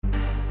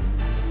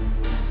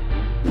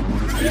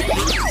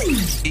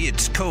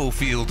It's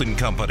Cofield and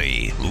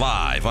Company,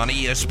 live on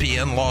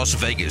ESPN Las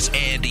Vegas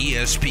and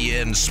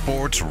ESPN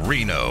Sports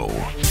Reno. All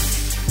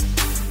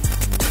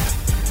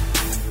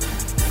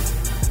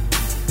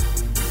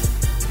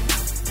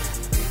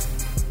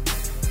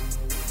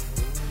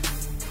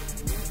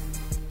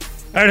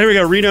right, here we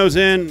go. Reno's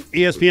in.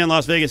 ESPN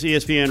Las Vegas,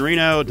 ESPN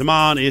Reno.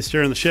 Damon is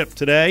steering the ship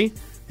today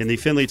in the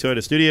Findlay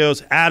Toyota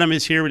Studios. Adam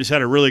is here. We just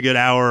had a really good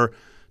hour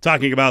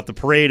talking about the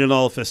parade and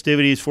all the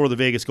festivities for the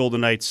Vegas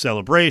Golden Knights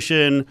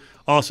celebration.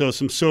 Also,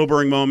 some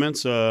sobering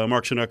moments.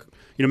 Mark Chinook,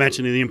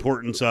 mentioning the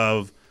importance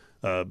of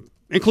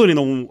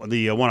including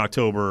the 1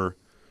 October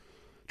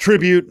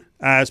tribute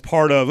as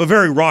part of a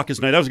very raucous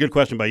night. That was a good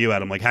question by you,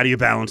 Adam. Like, how do you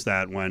balance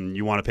that when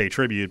you want to pay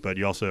tribute, but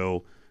you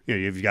also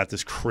you've got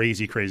this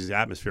crazy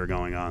atmosphere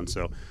going on.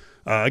 So,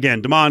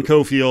 again, Damon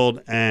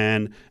Cofield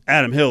and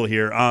Adam Hill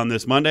here on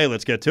this Monday.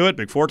 Let's get to it.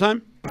 Big Four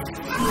time.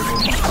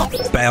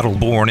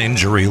 Battleborn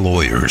Injury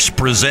Lawyers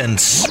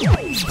presents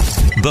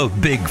the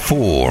Big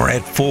Four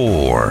at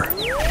 4.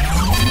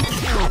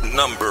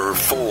 Number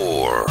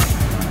 4.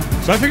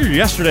 So I figured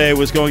yesterday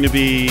was going to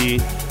be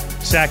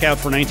sack out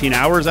for 19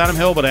 hours, Adam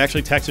Hill, but I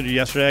actually texted you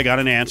yesterday. I got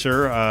an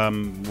answer.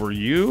 Were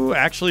you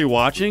actually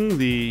watching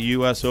the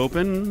U.S.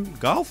 Open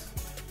golf?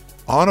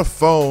 On a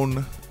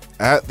phone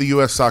at the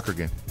U.S. soccer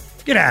game.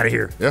 Get out of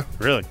here. Yeah.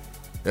 Really?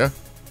 Yeah.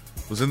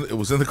 It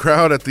was in the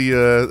crowd at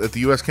the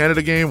U.S.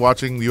 Canada game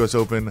watching the U.S.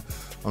 Open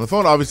on the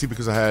phone, obviously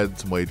because I had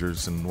some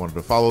wagers and wanted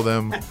to follow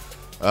them.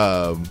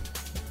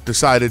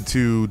 Decided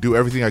to do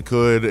everything I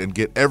could and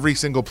get every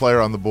single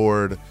player on the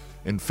board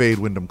and fade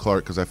Wyndham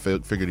Clark because I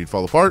figured he'd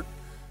fall apart,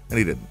 and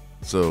he didn't.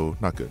 So,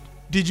 not good.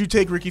 Did you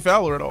take Ricky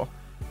Fowler at all?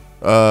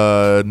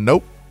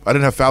 Nope. I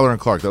didn't have Fowler and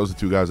Clark. That was the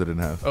two guys I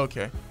didn't have.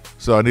 Okay.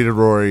 So I needed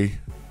Rory,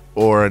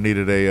 or I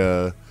needed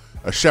a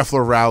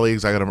Scheffler rally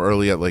because I got him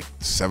early at like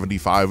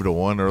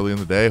 75-1 early in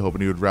the day,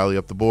 hoping he would rally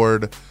up the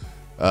board.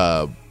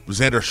 Xander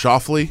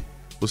Schauffele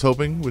was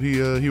hoping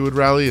he would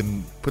rally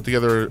and put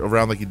together a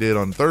round like he did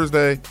on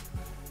Thursday.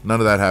 None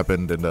of that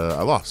happened, and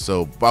I lost.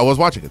 So I was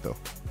watching it though.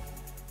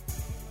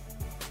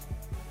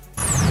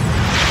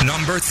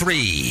 Number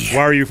 3.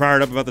 Why were you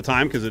fired up about the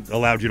time? Because it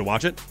allowed you to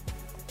watch it?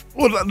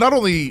 Well, not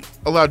only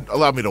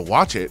allowed me to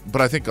watch it,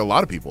 but I think a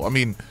lot of people. I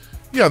mean,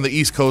 yeah, on the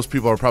East Coast,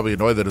 people are probably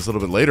annoyed that it's a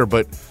little bit later,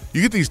 but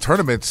you get these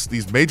tournaments,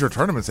 these major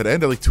tournaments that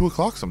end at like 2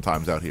 o'clock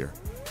sometimes out here.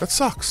 That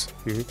sucks.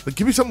 Mm-hmm. Like,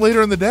 give me something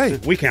later in the day.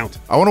 We count.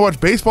 I want to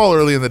watch baseball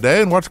early in the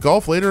day and watch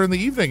golf later in the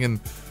evening. And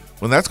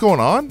when that's going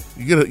on,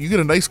 you get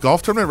a nice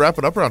golf tournament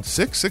wrapping up around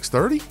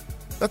 6:30.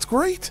 That's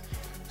great.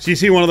 So you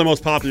see, one of the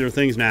most popular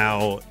things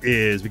now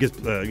is because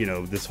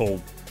this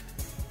whole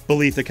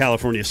belief that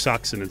California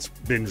sucks, and it's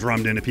been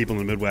drummed into people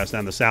in the Midwest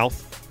and the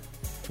South.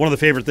 One of the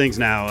favorite things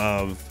now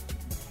of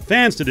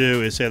fans to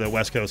do is say that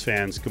West Coast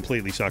fans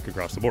completely suck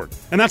across the board.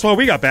 And that's why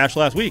we got bashed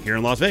last week here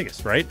in Las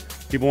Vegas, right?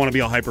 People want to be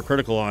all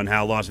hypercritical on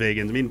how Las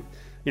Vegans,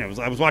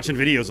 I was watching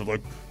videos of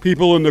like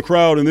people in the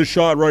crowd in this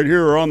shot right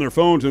here are on their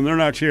phones and they're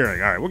not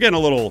cheering. All right, we're getting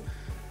a little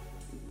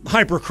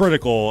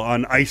hypercritical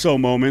on ISO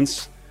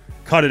moments.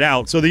 Cut it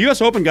out. So the U.S.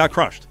 Open got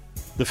crushed.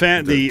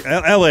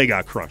 LA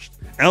got crushed.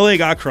 LA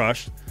got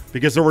crushed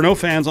because there were no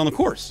fans on the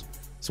course.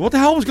 So what the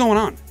hell was going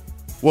on?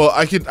 Well,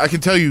 I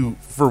can tell you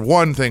for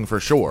one thing for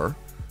sure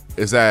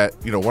is that,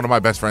 one of my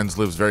best friends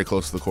lives very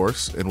close to the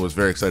course and was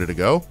very excited to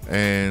go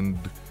and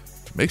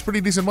makes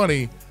pretty decent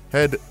money,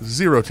 had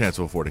zero chance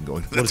of affording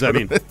going to that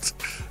tournament. What does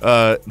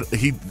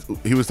that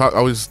mean?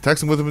 I was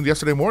texting with him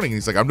yesterday morning, and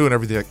he's like, I'm doing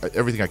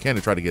everything I can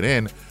to try to get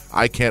in.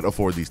 I can't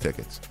afford these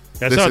tickets.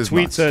 I saw a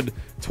tweet said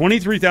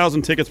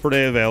 23,000 tickets per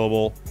day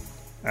available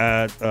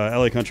at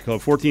LA Country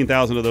Club.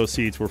 14,000 of those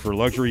seats were for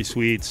luxury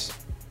suites,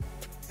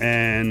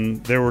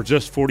 and there were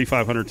just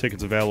 4,500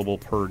 tickets available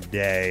per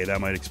day.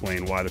 That might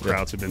explain why the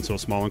crowds have been so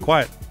small and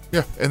quiet.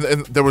 Yeah, and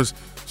there was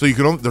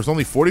there's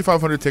only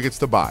 4,500 tickets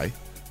to buy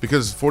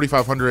because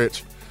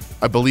 4,500,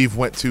 I believe,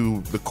 went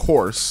to the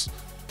course,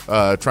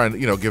 trying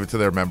to give it to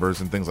their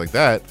members and things like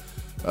that.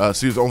 So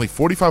there's only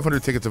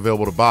 4,500 tickets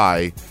available to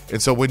buy,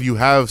 and so when you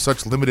have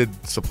such limited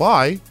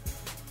supply,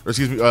 or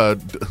excuse me,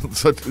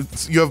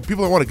 you have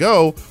people that want to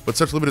go, but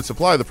such limited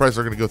supply, the prices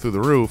are going to go through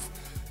the roof,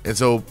 and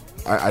so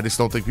I just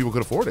don't think people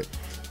could afford it.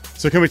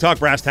 So can we talk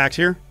brass tacks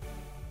here?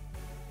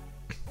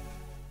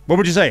 What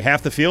would you say?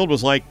 Half the field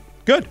was like,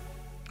 good.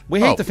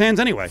 We hate the fans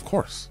anyway. Of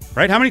course.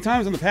 Right? How many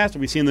times in the past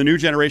have we seen the new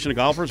generation of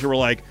golfers who were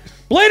like,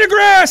 blade of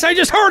grass, I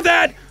just heard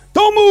that.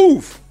 Don't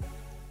move.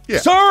 Yeah.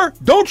 Sir,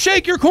 don't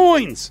shake your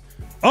coins.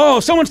 Oh,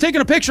 someone's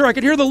taking a picture. I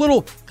could hear the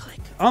little click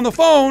on the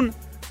phone.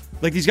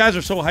 Like, these guys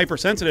are so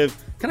hypersensitive.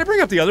 Can I bring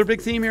up the other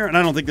big theme here? And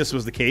I don't think this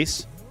was the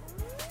case.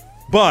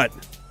 But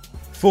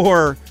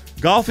for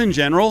golf in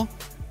general,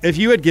 if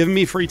you had given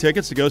me free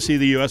tickets to go see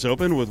the U.S.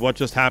 Open with what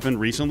just happened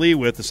recently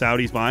with the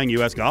Saudis buying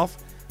U.S. golf,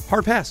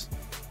 hard pass.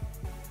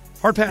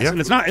 Hard pass. Yeah. And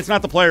it's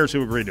not the players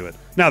who agreed to it.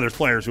 Now, there's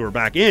players who are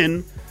back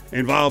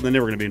involved, and they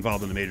were going to be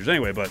involved in the majors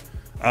anyway. But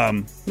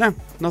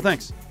no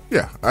thanks.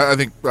 Yeah, I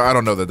think I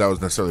don't know that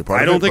was necessarily part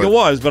of it. I don't think it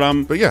was,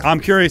 but yeah. I'm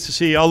curious to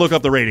see. I'll look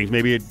up the ratings.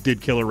 Maybe it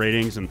did killer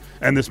ratings, and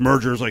this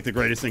merger is like the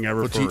greatest thing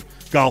ever for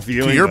golf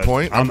viewing. To your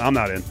point, I'm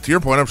not in. To your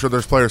point, I'm sure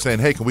there's players saying,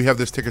 "Hey, can we have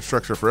this ticket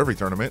structure for every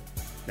tournament?"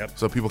 Yep.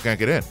 So people can't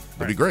get in.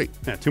 That'd be great.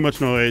 Yeah, too much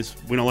noise.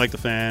 We don't like the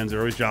fans. They're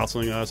always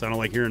jostling us. I don't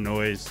like hearing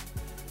noise.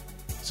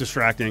 It's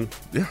distracting.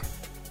 Yeah.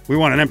 We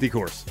want an empty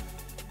course.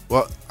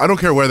 Well, I don't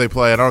care where they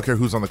play, and I don't care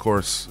who's on the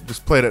course.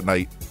 Just play it at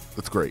night.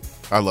 That's great.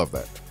 I love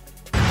that.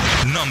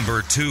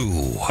 Number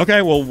 2.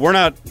 Okay, well, we're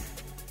not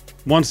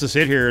ones to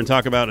sit here and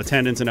talk about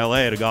attendance in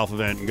LA at a golf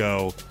event and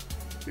go,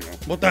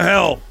 what the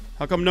hell?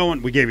 How come no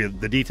one? We gave you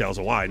the details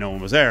of why no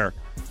one was there.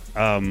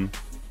 Were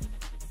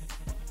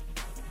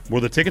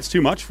the tickets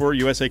too much for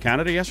USA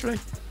Canada yesterday?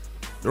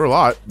 There were a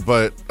lot,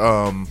 but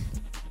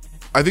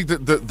I think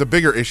that the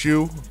bigger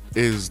issue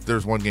is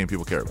there's one game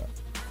people care about.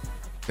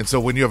 And so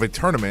when you have a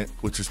tournament,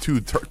 which is 2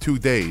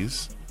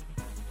 days,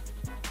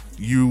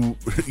 you're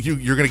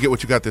going to get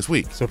what you got this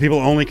week. So people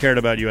only cared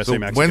about USA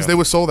Mexico. Wednesday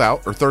was sold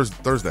out, or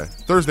Thursday.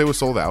 Thursday was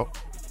sold out.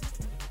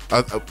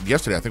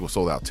 Yesterday, I think, was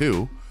sold out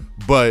too.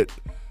 But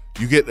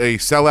you get a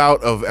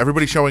sellout of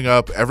everybody showing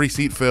up, every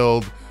seat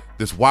filled,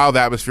 this wild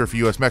atmosphere for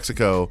US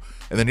Mexico.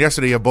 And then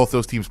yesterday you have both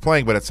those teams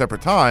playing, but at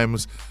separate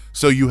times.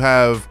 So you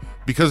have,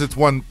 because it's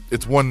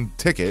one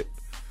ticket,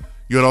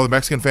 you had all the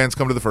Mexican fans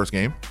come to the first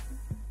game.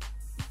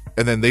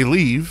 And then they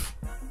leave.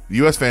 The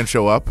U.S. fans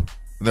show up, and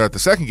they're at the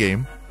second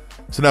game.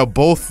 So now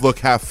both look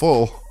half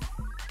full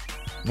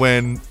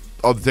when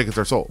all the tickets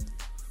are sold.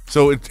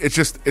 So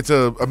it's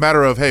a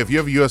matter of, hey, if you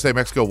have a USA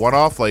Mexico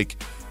one-off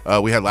like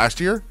we had last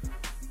year,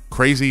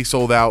 crazy,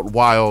 sold out,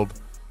 wild,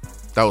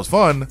 that was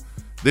fun.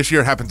 This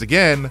year it happens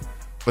again,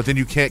 but then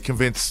you can't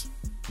convince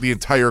the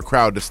entire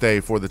crowd to stay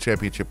for the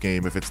championship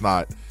game if it's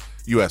not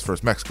U.S.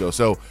 versus Mexico.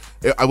 So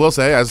I will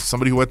say, as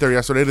somebody who went there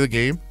yesterday to the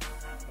game,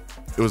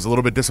 it was a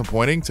little bit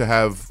disappointing to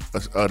have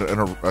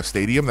a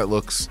stadium that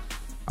looks,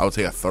 I would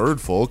say, a third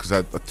full, because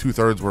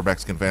 2/3 were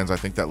Mexican fans, I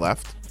think, that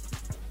left.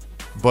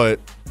 But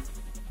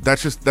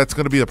that's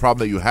going to be the problem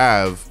that you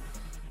have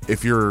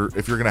if you're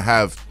going to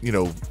have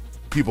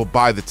people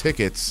buy the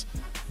tickets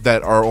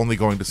that are only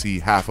going to see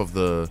half of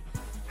the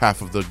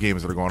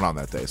games that are going on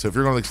that day. So if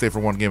you're going to stay for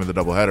one game in the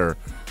doubleheader,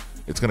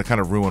 it's going to kind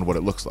of ruin what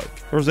it looks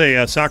like. There was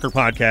a soccer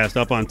podcast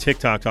up on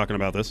TikTok talking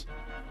about this.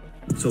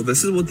 So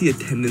this is what the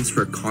attendance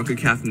for a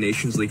CONCACAF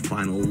Nations League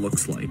final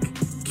looks like.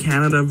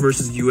 Canada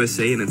versus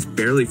USA, and it's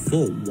barely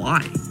full.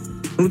 Why?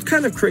 And what's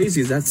kind of crazy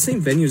is that same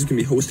venue is going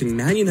to be hosting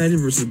Man United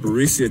versus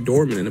Borussia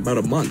Dortmund in about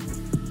a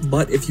month.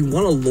 But if you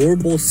want a lower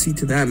bowl seat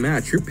to that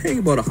match, you're paying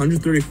about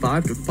 $135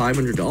 to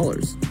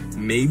 $500.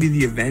 Maybe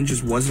the event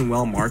just wasn't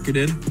well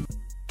marketed.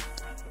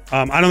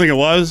 I don't think it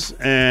was,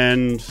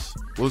 and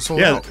well, it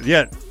sold out.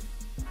 Yeah,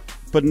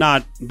 but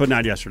not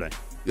yesterday.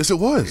 Yes, it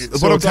was. So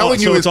what I'm telling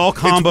you is it's all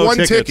combo it's one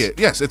tickets. ticket.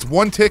 Yes, it's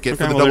one ticket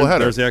for the doubleheader.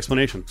 There's the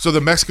explanation. So the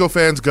Mexico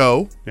fans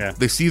go,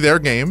 they see their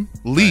game,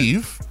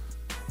 leave,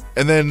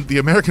 and then the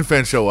American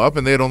fans show up,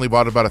 and they had only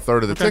bought about a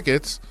third of the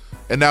tickets,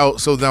 and now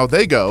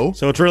they go.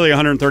 So it's really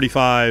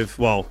 135.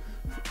 Well,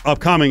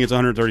 upcoming it's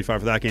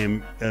 135 for that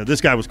game.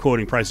 This guy was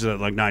quoting prices at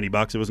like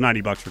 $90. It was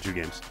 $90 for 2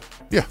 games.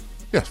 Yeah,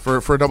 for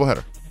a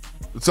doubleheader.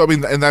 So I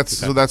mean, and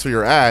that's where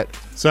you're at.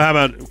 So how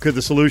about, could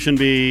the solution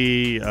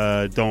be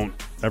don't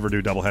ever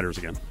do doubleheaders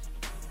again?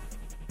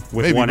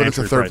 With maybe, one but it's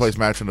a third price. place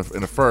match in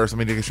a first. I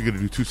mean, I guess you're going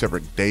to do 2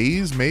 separate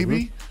days,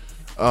 maybe.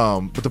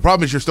 But the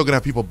problem is you're still going to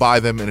have people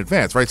buy them in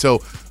advance, right?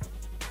 So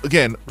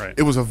again,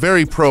 It was a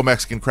very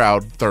pro-Mexican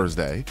crowd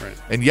Thursday,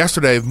 and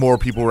yesterday more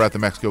people were at the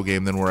Mexico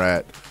game than were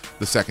at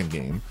the second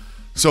game.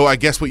 So I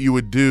guess what you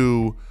would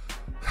do,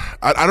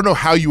 I don't know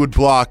how you would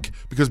block,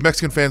 because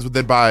Mexican fans would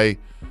then buy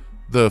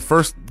the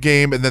first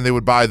game, and then they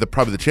would buy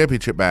probably the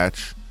championship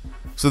match.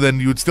 So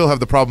then you would still have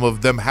the problem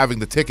of them having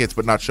the tickets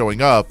but not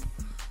showing up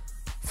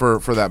for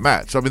that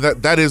match. So I mean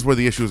that is where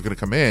the issue is going to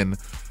come in.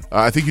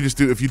 I think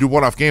if you do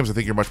one-off games, I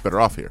think you're much better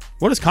off here.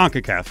 What is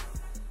CONCACAF?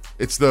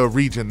 It's the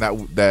region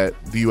that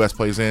the U.S.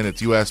 plays in.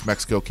 It's U.S.,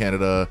 Mexico,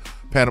 Canada,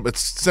 Panama. It's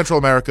Central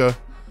America,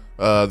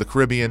 the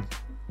Caribbean,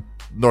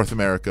 North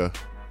America,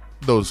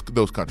 those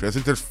countries. I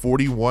think there's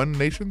 41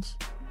 nations.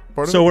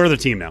 So we're the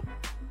team now.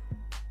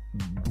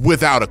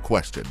 Without a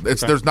question.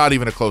 There's not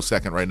even a close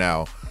second right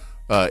now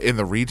in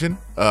the region.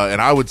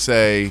 And I would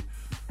say,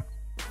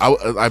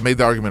 I made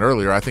the argument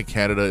earlier, I think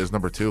Canada is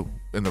number 2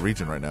 in the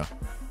region right now.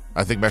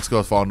 I think Mexico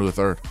has fallen to a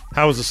third.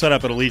 How is the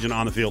setup at Allegiant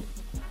on the field?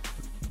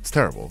 It's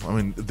terrible. I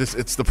mean,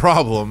 it's the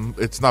problem.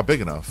 It's not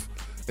big enough.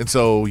 And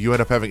so you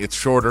end up having, it's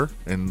shorter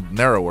and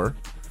narrower.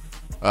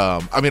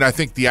 I mean, I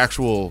think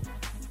the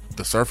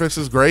surface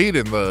is great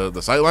and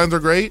the sight lines are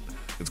great.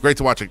 It's great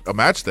to watch a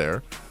match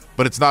there.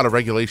 But it's not a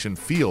regulation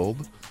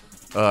field.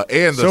 So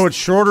it's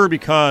shorter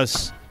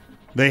because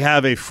they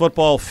have a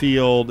football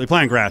field. They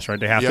play on grass, right?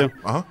 They have to.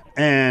 Uh-huh.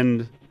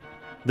 And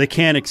they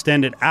can't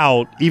extend it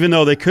out, even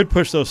though they could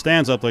push those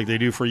stands up like they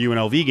do for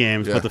UNLV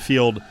games, but the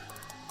field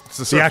It's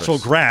the The surface. actual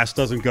grass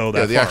doesn't go that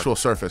far. the actual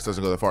surface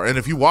doesn't go that far. And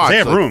if you watch, They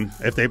have room.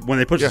 When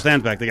they push the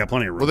stands back, they got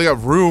plenty of room. Well, they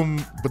got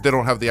room, but they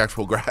don't have the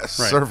actual grass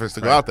surface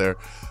to go out there.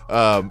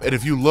 And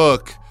if you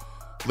look,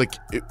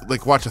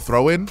 like watch a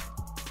throw in,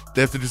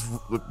 they have to just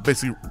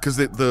basically because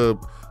the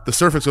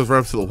surface goes right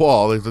up to the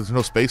wall. There's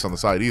no space on the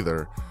side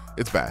either.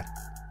 It's bad.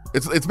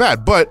 It's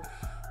bad, but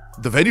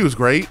the venue is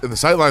great and the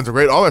sight lines are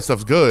great. All that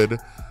stuff's good.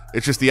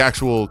 It's just the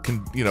actual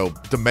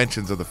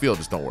dimensions of the field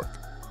just don't work.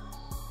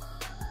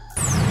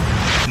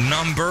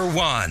 Number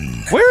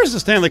 1. Where is the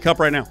Stanley Cup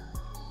right now?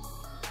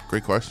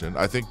 Great question.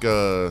 I think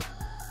I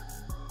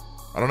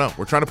don't know.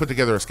 We're trying to put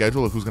together a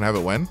schedule of who's going to have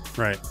it when.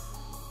 Right.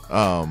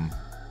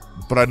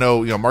 But I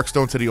know, Mark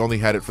Stone said he only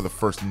had it for the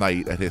first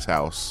night at his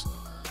house.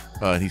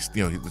 And he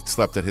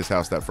slept at his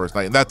house that first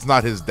night. And that's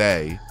not his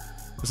day.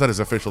 It's not his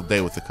official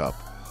day with the cup.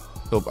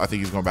 I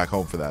think he's going back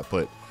home for that.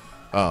 But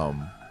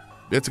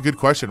it's a good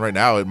question right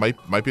now. It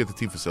might be at the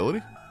team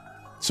facility.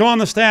 So on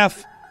the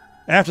staff,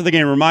 after the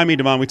game, remind me,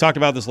 Devon, we talked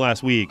about this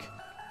last week.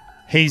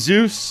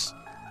 Jesus,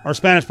 our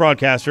Spanish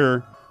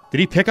broadcaster, did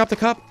he pick up the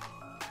cup?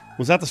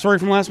 Was that the story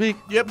from last week?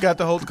 Yep, got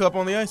to hold the cup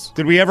on the ice.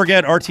 Did we ever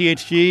get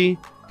RTHG?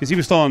 Because he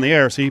was still on the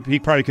air, so he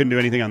probably couldn't do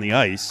anything on the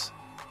ice.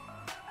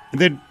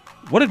 And then,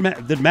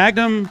 did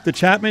Magnum, the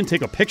Chapman,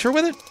 take a picture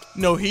with it?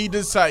 No, he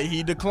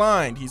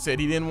declined. He said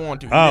he didn't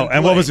want to.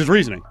 What was his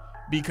reasoning?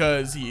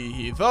 Because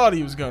he thought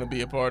he was going to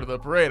be a part of the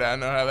parade. I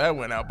know how that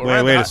went out.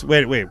 But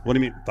Wait. What do you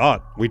mean,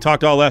 thought? We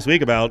talked all last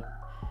week about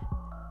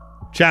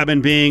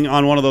Chapman being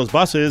on one of those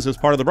buses as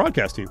part of the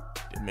broadcast team.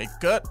 Didn't make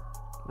the cut.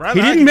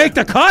 He didn't make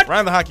the cut?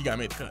 Ryan the hockey guy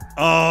made the cut.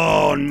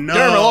 Oh, no.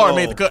 Darren Millard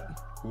made the cut.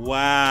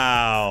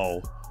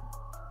 Wow.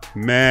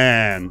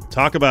 Man,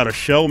 talk about a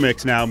show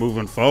mix now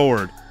moving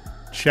forward.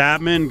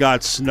 Chapman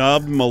got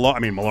snubbed.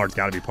 Millard's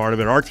got to be part of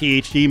it.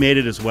 RTHD made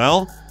it as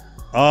well.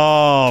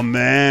 Oh,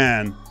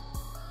 man.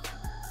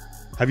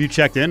 Have you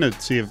checked in to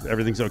see if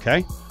everything's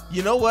okay?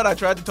 You know what? I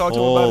tried to talk to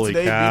him about it Holy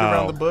today, cow. beat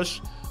around the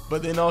bush.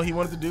 But then all he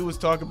wanted to do was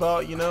talk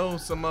about,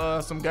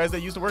 some guys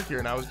that used to work here.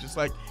 And I was just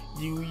like,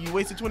 you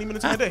wasted 20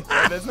 minutes of my day.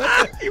 That's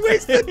not it. You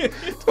wasted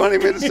 20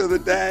 minutes of the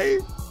day.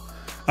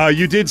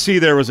 You did see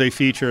there was a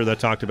feature that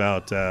talked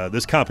about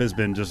this cup has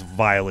been just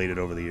violated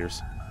over the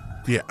years.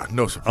 Yeah,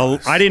 no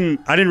surprise. I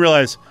didn't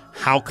realize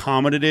how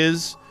common it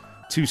is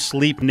to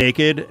sleep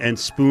naked and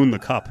spoon the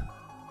cup.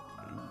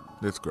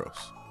 It's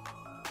gross.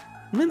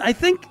 I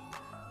think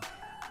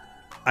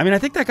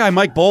that guy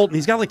Mike Bolt, and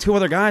he's got like 2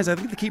 other guys. I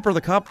think the keeper of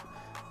the cup,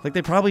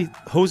 they probably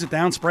hose it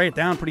down, spray it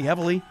down pretty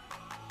heavily.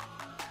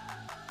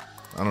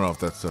 I don't know if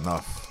that's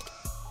enough.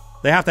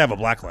 They have to have a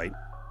black light.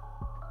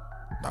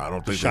 No, I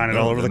don't think shine it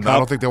all over the cup. I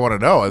don't think they want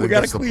to know. I think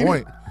that's the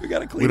point. We got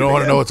to clean it. We don't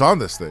want to know what's on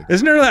this thing.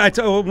 Isn't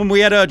there? When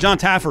we had John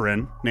Taffer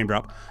in, name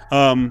drop,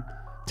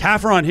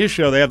 Taffer on his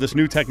show, they have this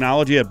new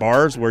technology at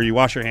bars where you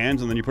wash your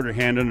hands and then you put your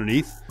hand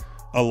underneath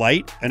a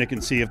light and it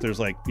can see if there's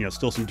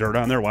still some dirt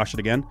on there. Wash it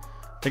again.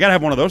 They got to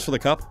have one of those for the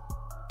cup.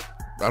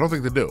 I don't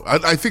think they do.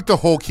 I think the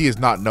whole key is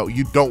not know.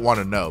 You don't want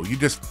to know.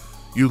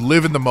 You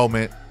live in the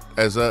moment.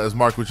 As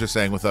Mark was just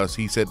saying with us,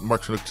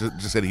 Mark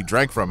just said he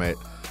drank from it,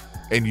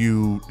 and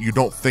you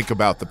don't think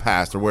about the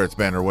past or where it's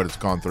been or what it's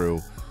gone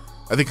through.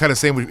 I think kind of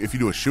same if you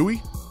do a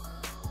shoey.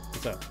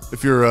 What's that?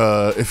 If you're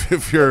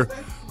if you're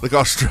like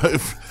Australia, I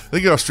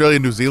think in Australia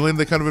and New Zealand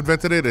they kind of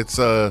invented it. It's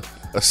a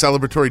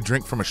celebratory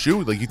drink from a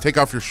shoe. Like you take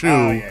off your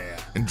shoe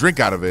and drink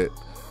out of it.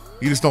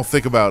 You just don't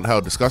think about how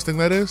disgusting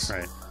that is.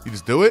 Right. You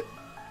just do it.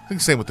 I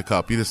think same with the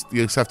cup. You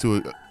just have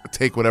to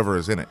take whatever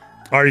is in it.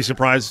 Are you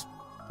surprised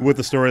with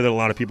the story that a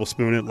lot of people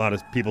spoon it, a lot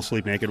of people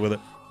sleep naked with it?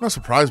 I'm not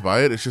surprised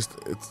by it. It's just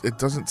it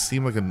doesn't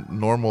seem like a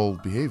normal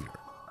behavior.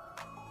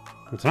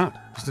 It's not.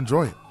 Just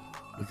enjoy it.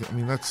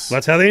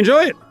 That's how they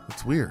enjoy it.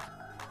 It's weird.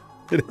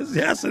 It is.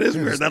 Yes, it is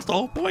weird. That's the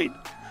whole point.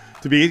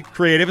 To be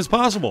creative as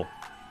possible.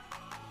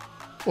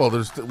 Well,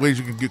 there's ways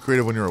you can get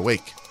creative when you're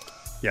awake.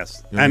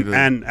 Yes,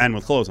 and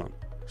with clothes on.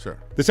 Sure.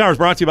 This hour is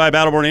brought to you by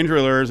Battleborn Injury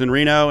Lawyers in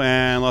Reno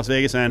and Las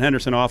Vegas and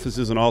Henderson,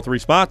 offices in all 3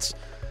 spots.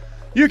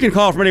 You can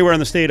call from anywhere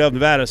in the state of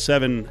Nevada,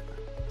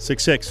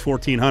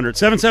 766-1400,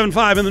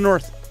 775 in the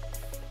north.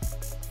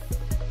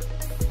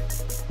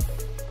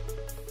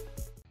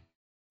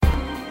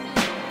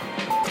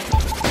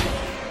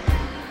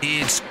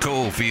 It's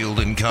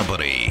Cofield and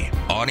Company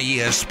on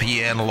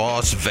ESPN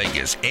Las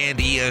Vegas and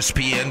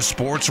ESPN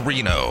Sports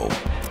Reno.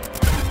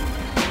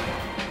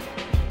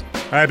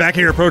 All right, back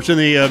here approaching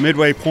the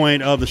midway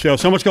point of the show.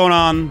 So much going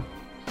on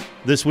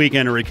this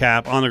weekend to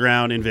recap on the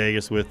ground in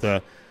Vegas with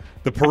the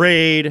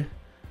parade.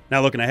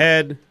 Now looking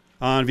ahead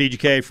on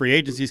VGK, free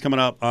agency's coming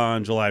up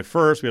on July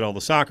 1st. We had all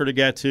the soccer to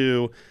get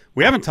to.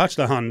 We haven't touched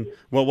on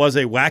what was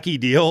a wacky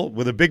deal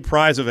with a big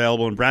prize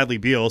available in Bradley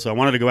Beal. So I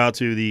wanted to go out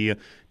to the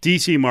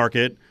D.C.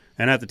 market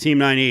and at the Team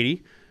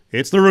 980.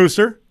 It's the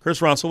Rooster, Chris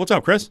Russell. What's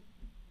up, Chris?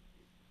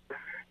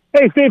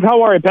 Hey, Steve.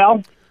 How are you,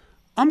 pal?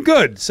 I'm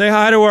good. Say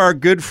hi to our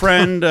good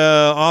friend,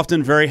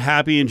 often very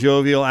happy and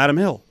jovial, Adam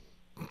Hill.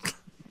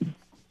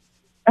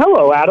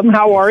 Hello, Adam.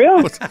 How are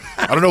you?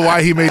 I don't know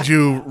why he made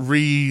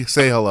you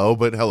say hello,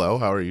 but hello.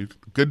 How are you?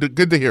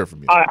 Good to hear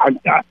from you.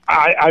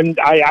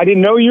 I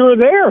didn't know you were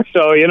there,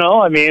 so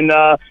I mean,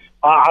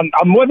 I'm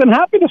more than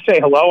happy to say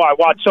hello. I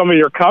watched some of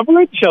your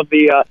coverage of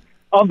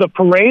the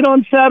parade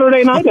on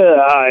Saturday night.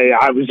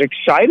 I was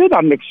excited.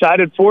 I'm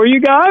excited for you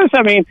guys.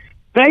 I mean,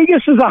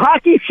 Vegas is a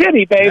hockey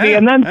city, baby,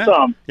 and then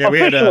some. Yeah,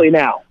 officially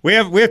now. We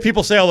have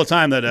people say all the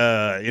time that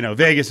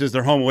Vegas is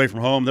their home away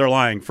from home. They're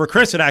lying. For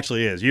Chris, it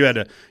actually is.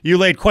 You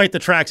laid quite the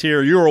tracks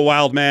here. You were a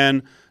wild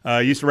man.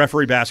 Used to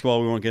referee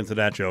basketball. We won't get into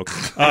that joke.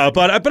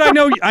 But I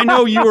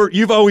know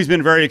you've always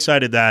been very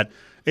excited that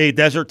a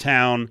desert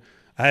town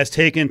has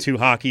taken to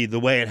hockey the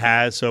way it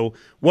has. So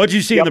what'd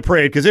you see in the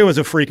parade? Because it was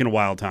a freaking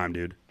wild time,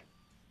 dude.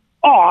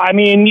 Oh, I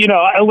mean,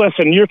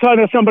 listen, you're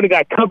talking to somebody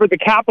that covered the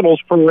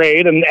Capitals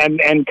parade and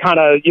kind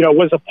of,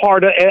 was a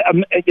part of,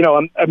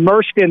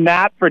 immersed in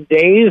that for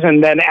days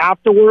and then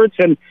afterwards.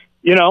 And,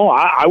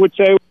 I would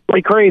say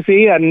pretty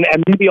crazy and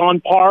maybe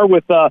on par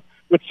with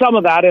some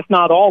of that, if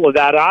not all of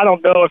that. I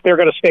don't know if they're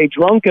going to stay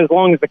drunk as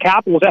long as the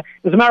Capitals.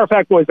 As a matter of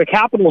fact, boys, the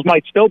Capitals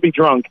might still be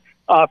drunk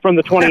from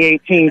the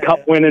 2018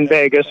 Cup win in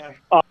Vegas.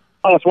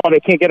 That's why they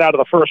can't get out of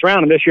the first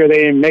round, and this year they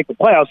didn't make the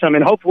playoffs. I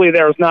mean, hopefully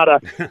there's not a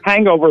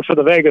hangover for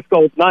the Vegas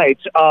Golden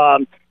Knights.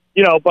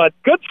 But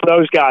good for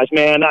those guys,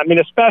 man. I mean,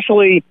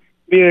 especially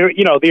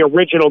the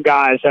original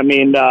guys. I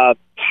mean,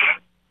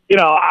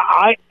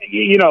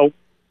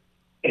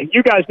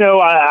 you guys know,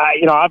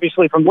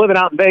 obviously from living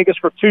out in Vegas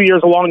for 2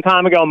 years, a long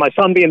time ago, and my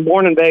son being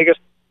born in Vegas.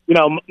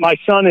 My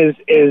son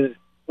is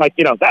like,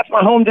 that's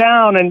my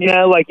hometown. And,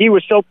 he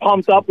was so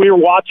pumped up. We were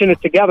watching it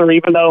together,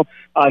 even though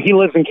he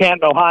lives in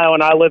Canton, Ohio,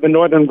 and I live in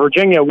Northern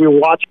Virginia. We were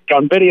watching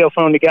on video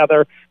phone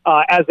together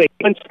as they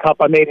clinched the cup.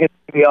 I made him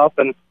be up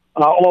and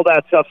all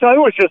that stuff. So it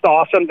was just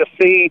awesome to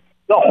see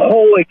the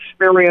whole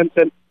experience.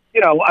 And,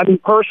 I mean,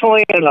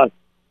 personally,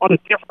 on a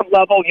different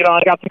level,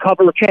 I got to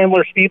cover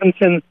Chandler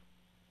Stevenson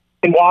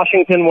in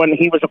Washington when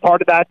he was a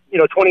part of that,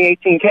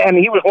 2018, and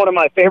he was one of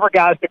my favorite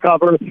guys to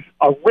cover,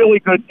 a really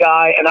good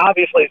guy, and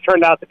obviously it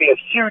turned out to be a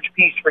huge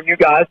piece for you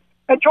guys.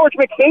 And George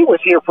McPhee was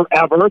here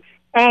forever,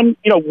 and,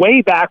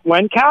 way back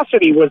when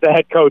Cassidy was the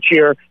head coach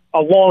here a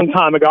long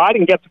time ago. I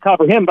didn't get to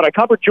cover him, but I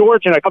covered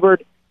George, and I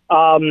covered,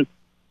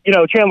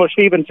 Chandler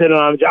Stevenson,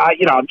 and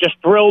I'm just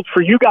thrilled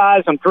for you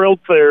guys. I'm thrilled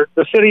for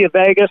the city of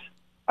Vegas.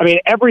 I mean,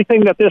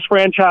 everything that this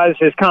franchise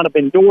has kind of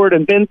endured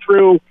and been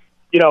through,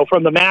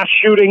 from the mass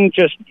shooting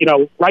just,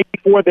 right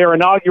before their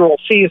inaugural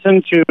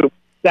season to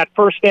that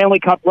first Stanley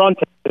Cup run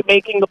to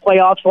making the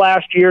playoffs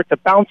last year to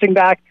bouncing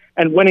back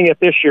and winning it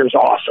this year is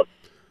awesome.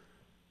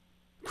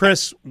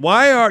 Chris,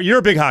 you're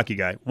a big hockey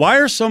guy. Why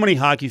are so many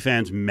hockey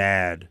fans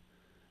mad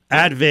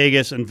at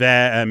Vegas and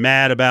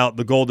mad about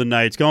the Golden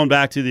Knights going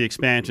back to the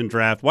expansion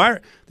draft?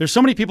 There's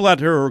so many people out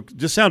there who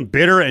just sound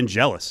bitter and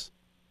jealous?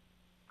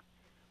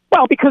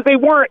 Well, because they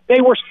were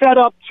set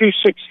up to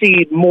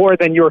succeed more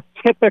than your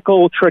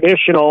typical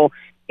traditional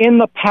in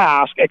the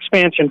past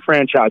expansion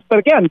franchise. But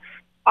again,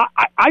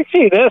 I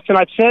see this, and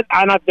I've said,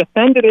 and I've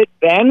defended it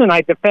then, and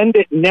I defend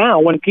it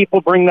now when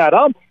people bring that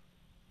up.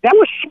 That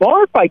was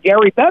smart by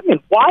Gary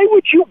Bettman. Why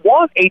would you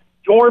want a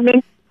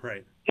dormant,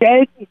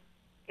 dead,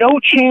 no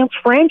chance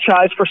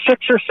franchise for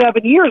 6 or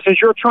 7 years as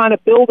you're trying to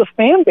build a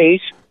fan base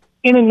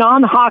in a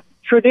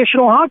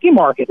non-traditional hockey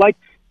market? Like,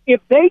 if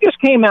Vegas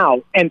came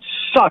out and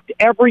sucked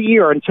every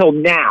year until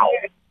now,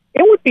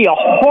 it would be a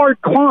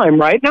hard climb,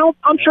 right? Now,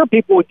 I'm sure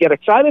people would get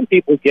excited,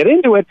 people would get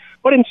into it,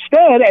 but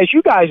instead, as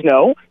you guys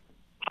know,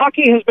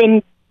 hockey has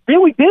been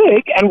really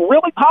big and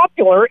really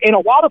popular in a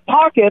lot of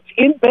pockets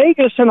in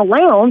Vegas and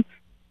around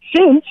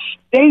since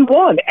day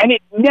one, and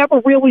it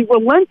never really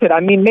relented. I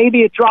mean,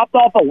 maybe it dropped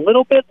off a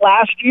little bit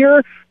last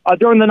year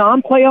during the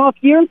non-playoff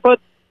year, but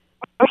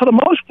for the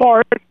most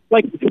part,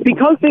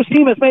 because this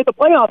team has made the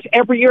playoffs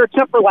every year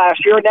except for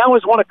last year, and now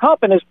has won a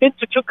cup and has been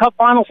to 2 cup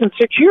finals in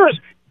 6 years,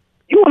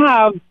 you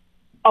have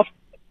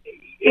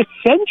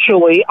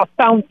essentially a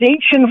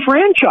foundation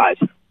franchise.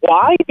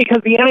 Why?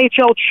 Because the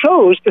NHL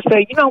chose to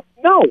say, no,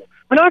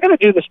 we're not going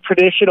to do this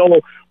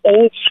traditional,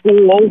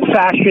 old-school,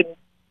 old-fashioned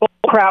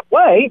crap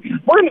way.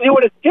 We're going to do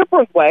it a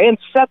different way and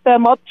set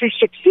them up to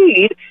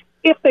succeed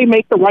if they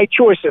make the right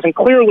choices. And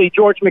clearly,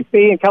 George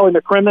McPhee and Kelly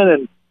McCrimmon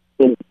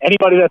and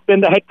anybody that's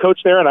been the head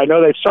coach there, and I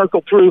know they've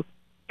circled through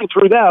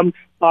them,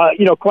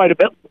 quite a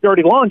bit,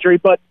 dirty laundry.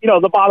 But,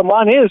 the bottom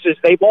line is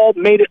they've all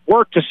made it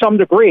work to some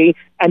degree,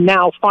 and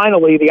now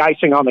finally the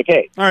icing on the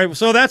cake. All right,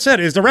 so that said,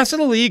 is the rest of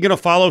the league going to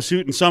follow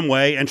suit in some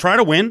way and try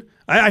to win?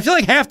 I feel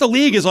like half the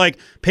league is like,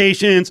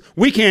 patience,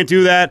 we can't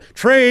do that.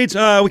 Trades,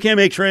 we can't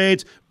make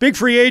trades. Big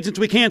free agents,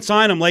 we can't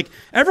sign them. Like,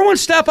 everyone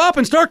step up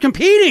and start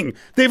competing.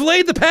 They've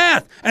laid the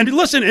path. And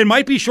listen, it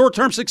might be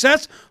short-term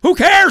success. Who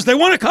cares? They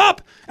won a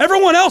cup.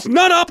 Everyone else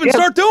nut up and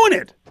start doing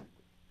it.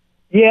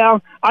 Yeah,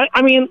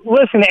 I mean,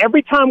 listen,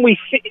 every time we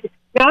see...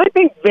 Now, I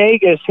think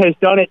Vegas has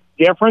done it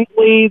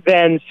differently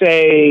than,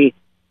 say,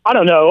 I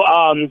don't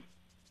know,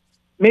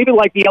 maybe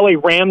like the LA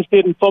Rams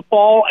did in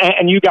football,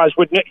 and you guys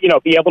would,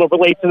 be able to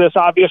relate to this,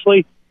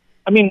 obviously.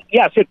 I mean,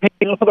 yes, it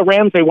paid off for the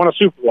Rams. They won a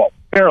Super Bowl,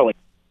 barely.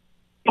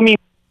 I mean,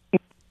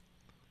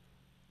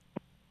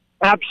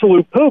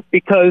 absolute poop,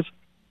 because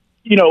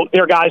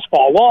their guys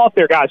fall off,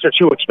 their guys are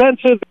too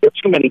expensive, there's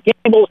too many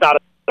gambles, not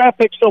enough draft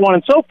picks, so on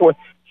and so forth.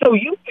 So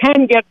you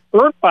can get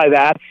burnt by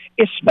that,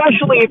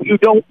 especially if you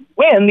don't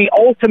win the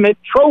ultimate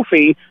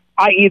trophy,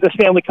 i.e. the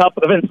Stanley Cup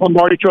or the Vince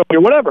Lombardi Trophy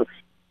or whatever.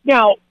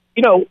 Now,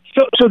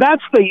 so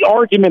that's the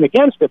argument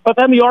against it. But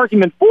then the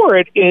argument for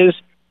it is,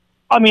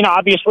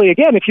 obviously,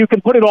 again, if you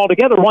can put it all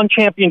together, one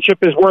championship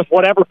is worth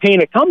whatever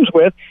pain it comes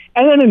with.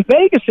 And then in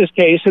Vegas's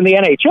case, in the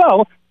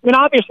NHL,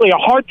 obviously a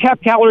hard cap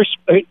salary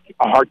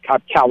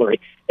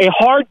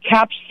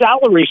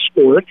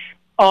sport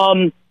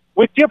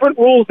with different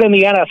rules than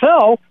the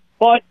NFL.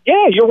 But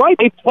yeah, you're right.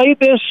 They played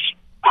this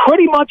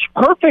pretty much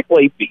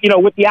perfectly.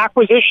 With the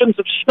acquisitions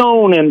of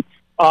Stone and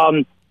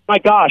my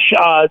gosh,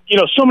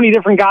 so many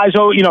different guys.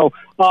 Over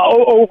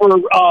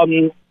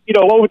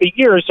the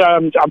years,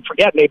 I'm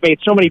forgetting, they've made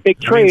so many big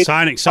trades.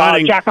 Signing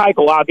Jack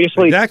Eichel,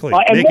 obviously. Exactly.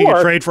 And making more.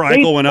 a trade for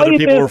Eichel when other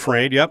people were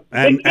afraid. Yep.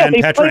 And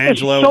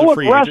Pietrangelo so was a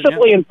free agent.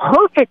 aggressively and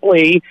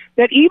perfectly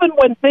that even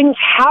when things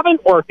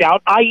haven't worked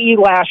out, i.e.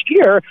 last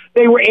year,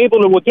 they were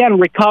able to, again,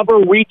 recover,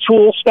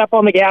 retool, step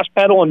on the gas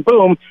pedal, and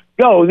boom,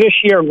 go this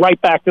year right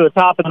back to the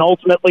top and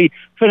ultimately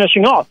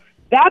finishing off.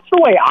 That's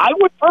the way I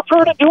would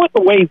prefer to do it,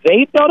 the way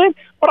they've done it.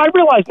 But I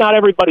realize not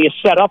everybody is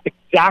set up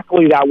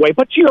exactly that way.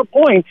 But to your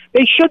point,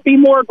 they should be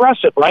more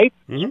aggressive, right?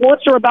 Mm-hmm.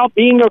 Sports are about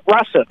being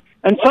aggressive.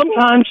 And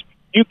sometimes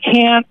you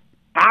can't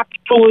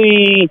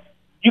actually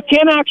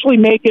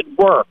make it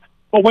work.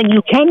 But when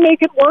you can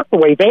make it work the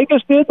way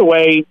Vegas did, the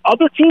way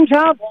other teams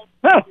have,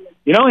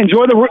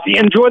 enjoy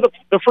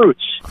the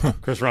fruits.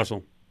 Chris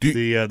Russell,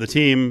 the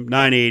team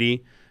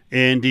 980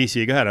 in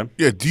DC. Go ahead.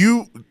 Yeah.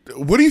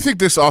 What do you think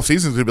this offseason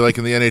is going to be like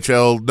in the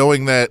NHL,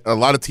 knowing that a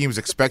lot of teams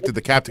expected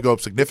the cap to go up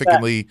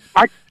significantly?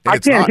 I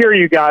can't hear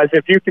you guys.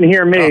 If you can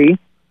hear me.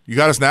 You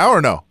got us now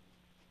or no?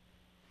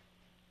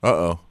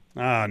 Uh-oh.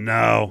 Oh,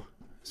 no.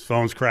 His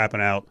phone's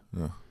crapping out.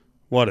 Yeah.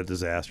 What a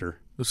disaster.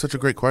 It was such a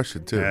great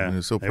question, too. Yeah. It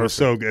was so perfect.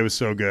 It was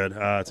so good.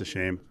 It's a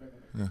shame.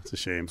 Yeah. It's a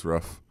shame. It's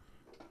rough.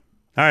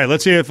 All right,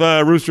 let's see if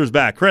Rooster's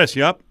back. Chris,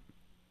 you up?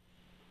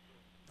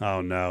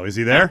 Oh, no. Is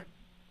he there?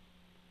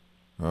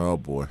 Oh,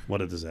 boy.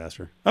 What a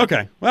disaster.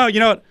 Okay. Well,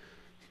 you know what?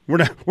 We're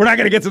not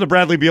going to get to the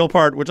Bradley Beal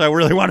part, which I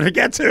really wanted to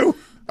get to.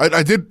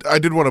 I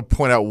did want to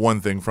point out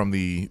one thing from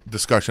the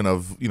discussion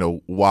of,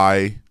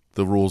 why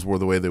the rules were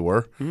the way they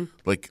were. Mm-hmm.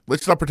 Like,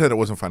 let's not pretend it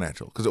wasn't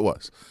financial, because it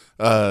was.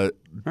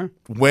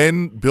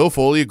 When Bill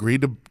Foley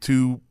agreed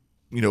to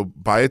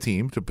buy a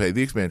team to pay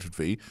the expansion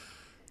fee,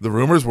 the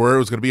rumors were it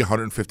was going to be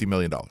 $150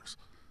 million.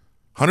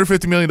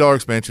 $150 million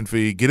expansion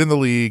fee, get in the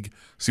league,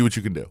 see what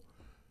you can do.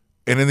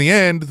 And in the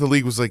end, the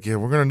league was like, yeah,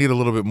 we're going to need a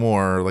little bit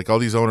more. Like, all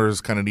these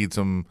owners kind of need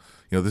some,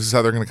 this is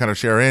how they're going to kind of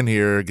share in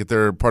here, get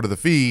their part of the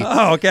fee.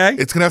 Oh, okay.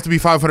 It's going to have to be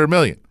 $500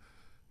 million.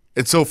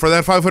 And so for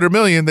that $500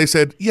 million, they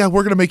said, yeah,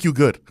 we're going to make you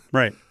good.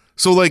 Right.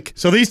 So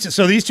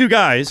these two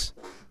guys,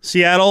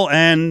 Seattle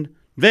and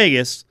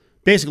Vegas,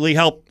 basically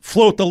helped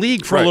float the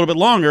league for a little bit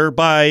longer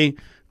by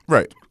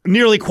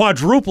nearly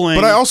quadrupling.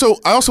 But I also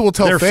will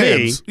tell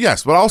fans,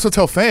 yes, but I also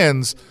tell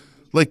fans,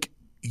 like,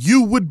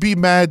 you would be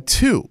mad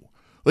too.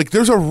 Like,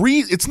 there's a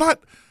reason. It's not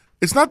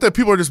that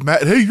people are just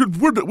mad. Hey,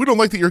 we don't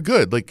like that you're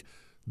good. Like,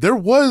 there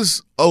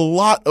was a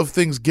lot of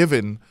things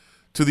given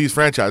to these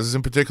franchises,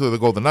 in particular the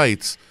Golden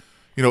Knights,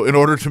 in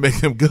order to make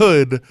them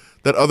good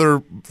that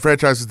other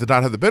franchises did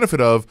not have the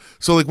benefit of.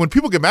 So, like, when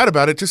people get mad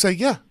about it, just say,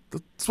 yeah,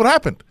 that's what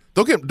happened.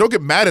 Don't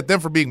get mad at them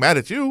for being mad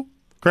at you.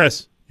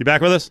 Chris, you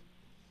back with us?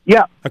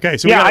 Yeah. Okay.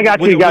 So I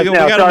got you guys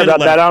now. Sorry about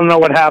that. I don't know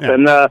what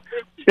happened. Yeah.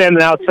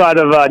 Standing outside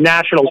of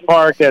Nationals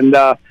Park and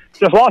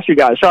just lost you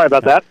guys. Sorry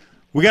about that.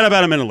 We got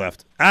about a minute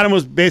left. Adam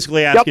was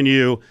basically asking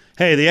you,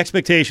 hey, the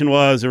expectation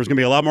was there was going to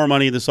be a lot more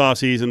money this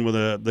offseason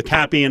with the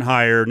cap being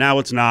higher. Now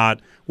it's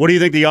not. What do you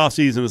think the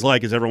offseason is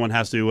like as everyone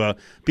has to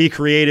be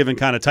creative and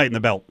kind of tighten the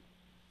belt?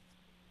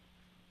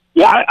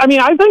 Yeah, I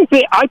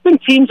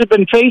think teams have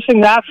been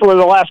facing that for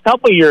the last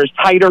couple of years,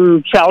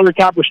 tighter salary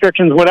cap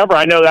restrictions, whatever.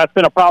 I know that's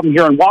been a problem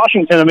here in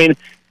Washington. I mean,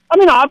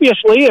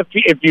 obviously,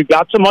 if you've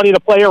got some money to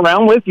play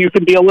around with, you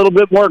can be a little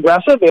bit more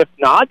aggressive. If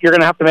not, you're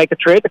going to have to make a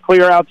trade to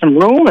clear out some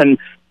room and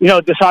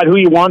decide who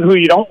you want, who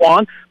you don't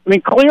want. I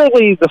mean,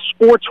 clearly the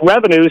sports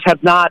revenues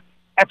have not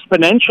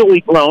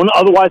exponentially grown.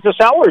 Otherwise, the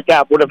salary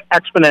cap would have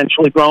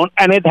exponentially grown,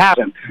 and it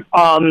hasn't.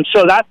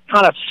 So that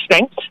kind of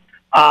stinks.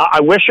 I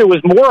wish it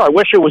was more. I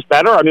wish it was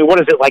better. I mean, what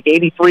is it, like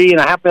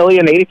 $83.5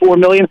 million, $84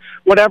 million,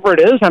 whatever it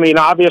is? I mean,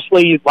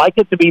 obviously, you'd like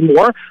it to be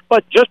more,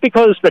 but just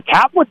because the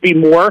cap would be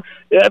more,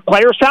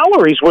 player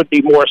salaries would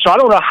be more. So I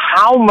don't know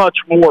how much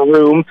more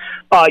room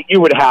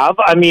you would have.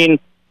 I mean,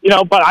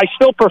 but I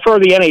still prefer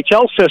the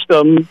NHL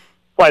system,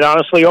 quite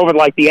honestly, over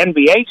like the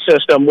NBA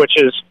system, which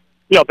is,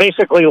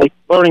 basically like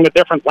learning a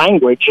different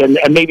language and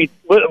maybe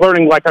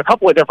learning like a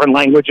couple of different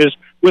languages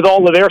with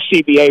all of their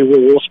CBA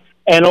rules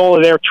and all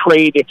of their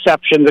trade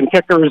exceptions and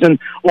kickers and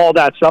all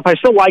that stuff. I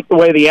still like the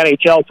way the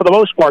NHL, for the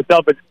most part,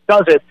 does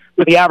it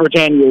with the average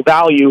annual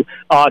value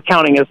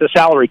counting as the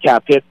salary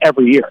cap hit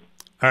every year.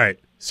 All right.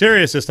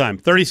 Serious this time.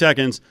 30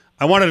 seconds.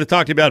 I wanted to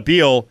talk to you about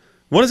Beal.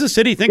 What does the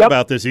city think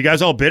about this? You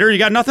guys all bitter? You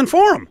got nothing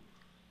for him.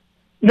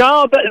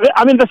 No,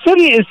 I mean, the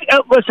city is,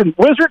 listen,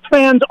 Wizards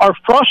fans are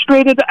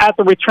frustrated at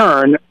the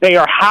return. They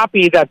are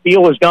happy that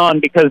Beal is gone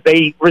because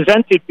they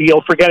resented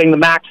Beal for getting the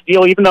max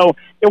deal, even though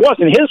it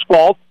wasn't his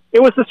fault.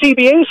 It was the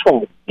CBA's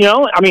fault. You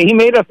know, I mean, he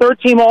made a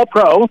third-team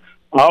All-Pro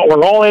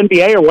or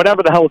All-NBA or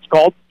whatever the hell it's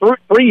called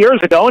 3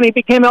 years ago, and he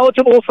became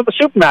eligible for the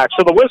Supermax.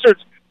 So the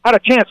Wizards had a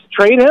chance to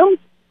trade him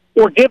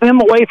or give him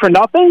away for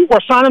nothing or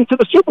sign him to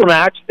the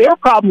Supermax. Their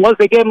problem was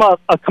they gave him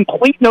a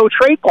complete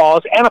no-trade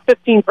clause and a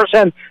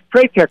 15%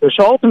 trade kicker.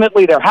 So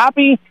ultimately they're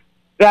happy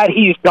that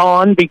he's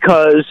gone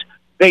because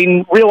they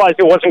realized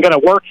it wasn't going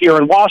to work here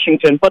in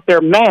Washington, but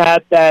they're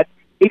mad that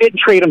they didn't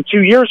trade him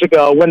 2 years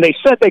ago when they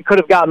said they could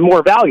have gotten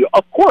more value.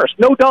 Of course,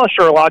 no duh,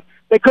 Sherlock.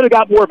 They could have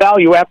got more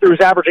value after he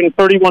was averaging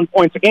 31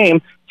 points a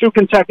game 2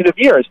 consecutive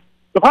years.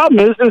 The problem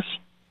is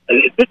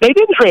they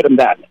didn't trade him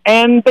then,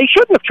 and they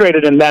shouldn't have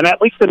traded him then,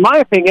 at least in my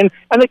opinion,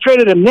 and they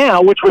traded him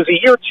now, which was a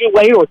year too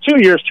late or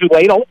 2 years too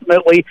late,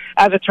 ultimately,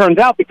 as it turns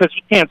out, because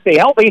he can't stay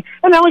healthy,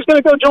 and now he's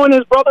going to go join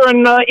his brother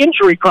in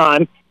injury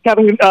crime,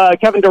 Kevin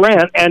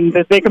Durant, and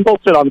they can both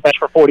sit on the bench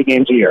for 40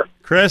 games a year.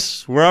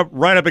 Chris, we're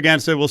right up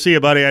against it. We'll see you,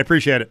 buddy. I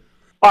appreciate it.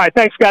 All right,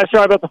 thanks, guys.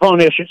 Sorry about the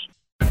phone issues.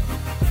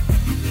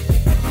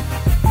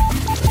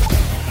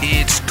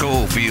 It's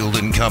Cofield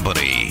and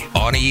Company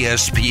on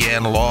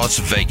ESPN Las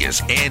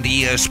Vegas and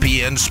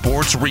ESPN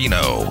Sports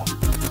Reno.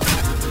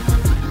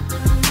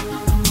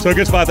 So a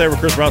good spot there with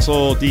Chris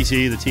Russell,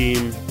 DC, the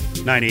team,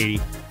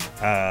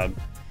 980.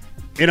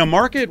 In a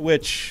market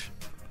which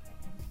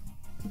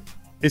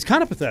is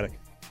kind of pathetic.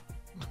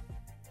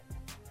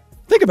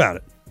 Think about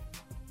it.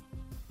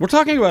 We're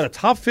talking about a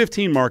top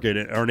 15 market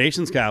in our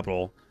nation's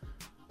capital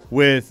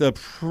with a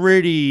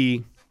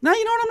pretty... Now,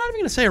 you know what? I'm not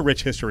even going to say a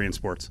rich history in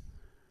sports.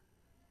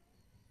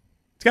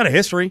 It's got a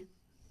history.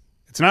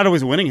 It's not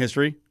always a winning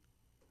history.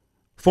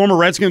 Former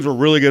Redskins were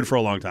really good for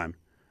a long time,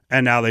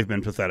 and now they've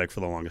been pathetic for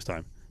the longest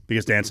time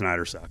because Dan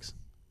Snyder sucks.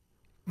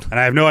 And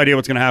I have no idea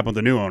what's going to happen with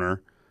the new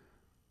owner.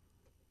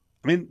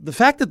 I mean, the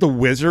fact that the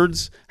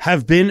Wizards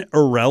have been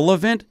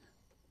irrelevant.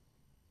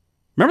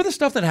 Remember the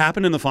stuff that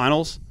happened in the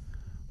finals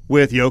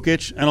with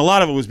Jokic? And a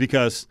lot of it was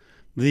because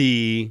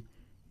the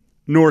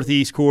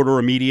Northeast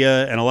corridor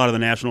media and a lot of the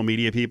national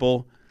media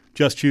people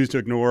just choose to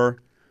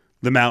ignore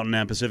the Mountain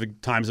and Pacific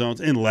time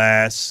zones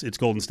unless it's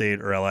Golden State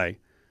or LA.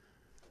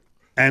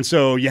 And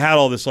so you had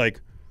all this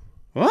like,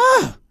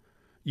 Jokic!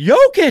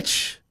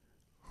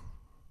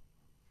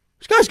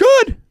 This guy's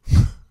good!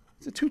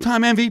 He's a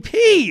 2-time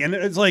MVP! And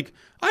it's like,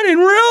 I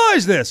didn't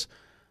realize this.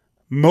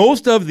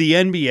 Most of the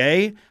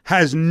NBA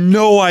has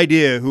no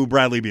idea who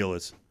Bradley Beal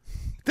is.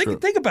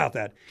 Think about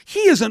that. He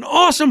is an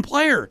awesome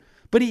player,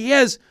 but he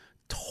has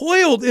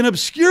toiled in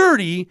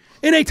obscurity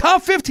in a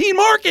top 15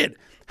 market.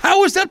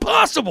 How is that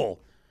possible?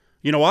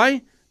 You know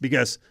why?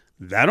 Because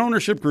that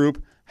ownership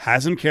group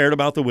hasn't cared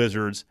about the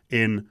Wizards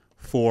in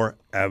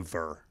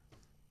forever.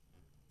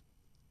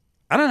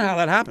 I don't know how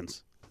that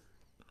happens.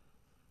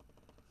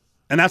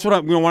 And that's what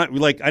I'm going to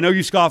want. I know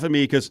you scoff at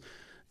me because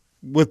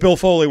with Bill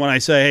Foley, when I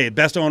say, hey,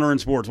 best owner in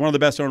sports, one of the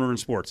best owners in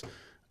sports,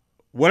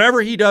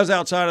 whatever he does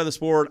outside of the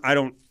sport,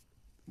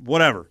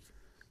 whatever.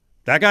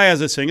 That guy has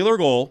a singular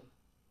goal.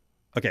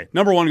 Okay,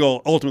 number one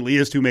goal ultimately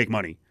is to make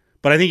money.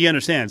 But I think he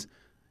understands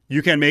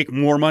you can make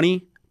more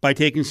money by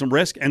taking some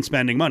risk and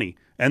spending money.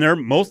 And they're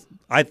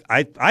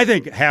I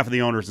think half of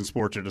the owners in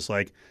sports are just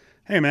like,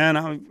 hey man,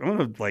 I'm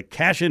going to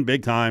cash in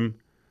big time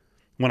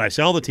when I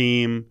sell the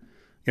team.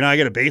 You know, I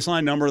get a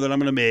baseline number that I'm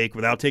going to make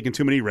without taking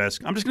too many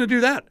risks. I'm just going to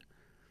do that.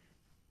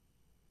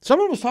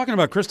 Someone was talking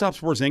about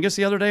Kristaps Porzingis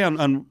the other day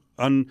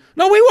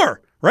no, we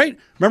were, right?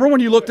 Remember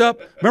when you looked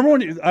up, I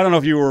don't know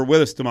if you were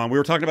with us, Damon, we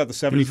were talking about the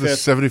 75th.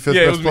 75th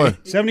best player.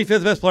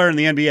 75th best player in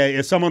the NBA.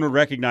 If someone would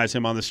recognize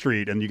him on the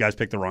street, and you guys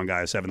picked the wrong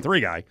guy, a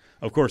 7'3" guy,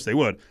 of course they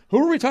would. Who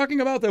were we talking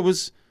about that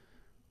was,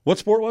 what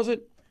sport was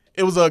it?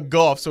 It was a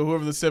golf, so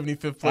whoever the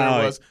 75th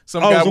player was,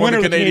 some guy won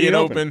the Canadian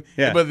Open.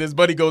 Yeah. But his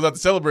buddy goes out to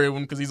celebrate with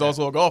him because he's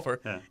also a golfer.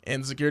 Yeah.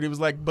 And security was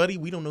like, buddy,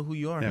 we don't know who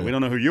you are. Yeah, we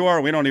don't know who you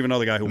are. We don't even know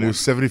the guy who won. He was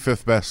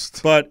 75th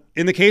best. But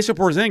in the case of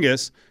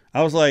Porzingis,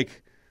 I was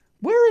like,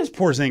 where is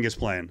Porzingis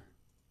playing?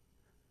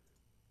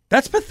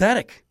 That's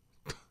pathetic.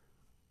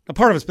 A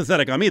part of it's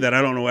pathetic on me that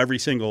I don't know every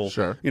single,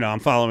 sure. I'm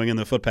following in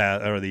the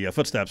footpath or the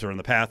footsteps or in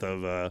the path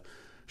of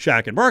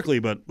Shaq and Barkley,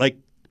 but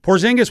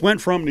Porzingis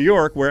went from New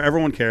York, where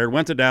everyone cared,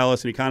 went to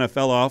Dallas, and he kind of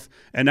fell off.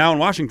 And now in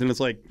Washington,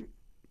 it's like,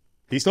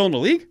 he's still in the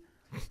league?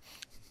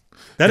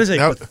 That is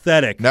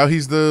pathetic. Now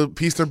he's the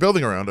piece they're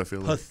building around, I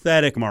feel like.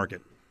 Pathetic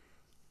market.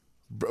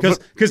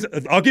 Because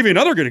I'll give you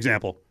another good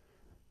example.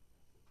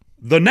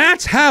 The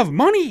Nats have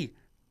money.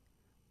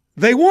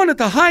 They won at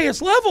the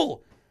highest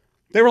level.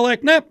 They were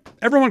like, nope,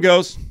 everyone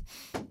goes.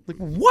 Like,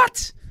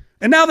 what?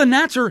 And now the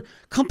Nats are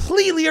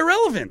completely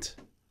irrelevant.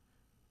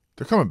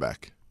 They're coming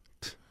back.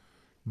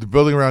 They're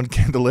building around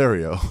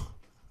Candelario.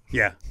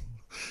 Yeah.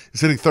 He's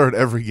hitting third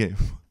every game.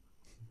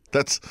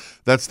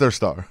 That's their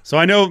star. So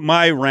I know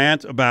my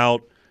rant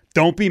about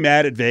don't be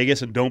mad at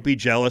Vegas and don't be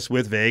jealous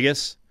with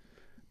Vegas.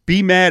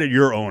 Be mad at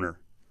your owner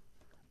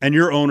and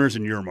your owners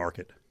in your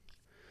market.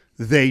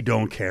 They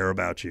don't care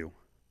about you.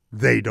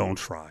 they don't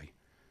try.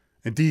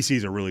 And DC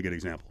is a really good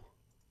example.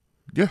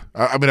 Yeah,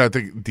 I mean, I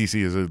think DC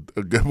is a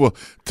good. Well,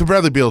 to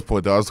Bradley Beal's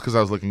point, though, because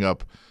I was looking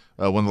up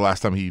when the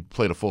last time he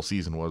played a full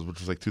season was, which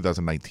was like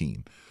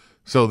 2019.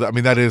 So I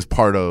mean, that is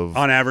part of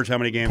on average. How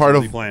many games part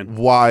was he of playing?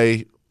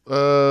 Why?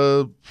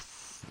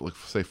 Like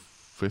say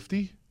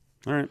 50.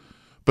 All right,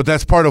 but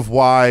that's part of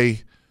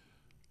why.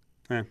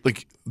 Yeah.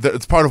 Like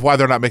it's part of why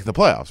they're not making the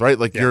playoffs, right?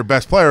 Like your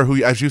best player,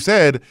 who, as you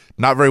said,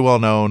 not very well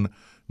known,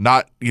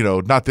 not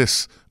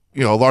this.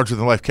 Larger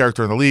than life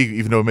character in the league,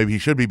 even though maybe he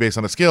should be based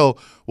on a skill.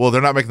 Well,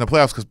 they're not making the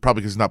playoffs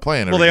because he's not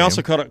playing. Well, they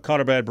also caught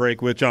a bad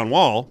break with John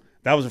Wall.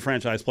 That was a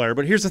franchise player.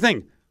 But here's the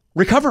thing: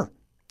 recover.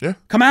 Yeah,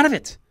 come out of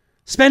it.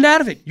 Spend out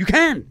of it. You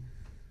can.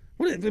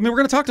 We're going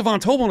to talk to Von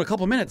Tobel in a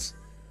couple of minutes.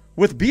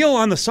 With Beal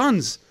on the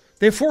Suns,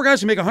 they have 4 guys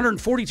who make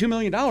 $142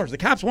 million. The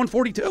cap's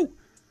 $142.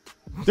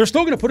 They're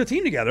still going to put a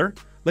team together.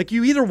 Like,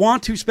 you either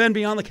want to spend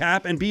beyond the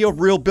cap and be a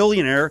real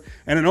billionaire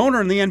and an owner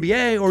in the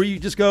NBA, or you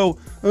just go,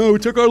 oh, we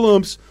took our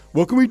lumps.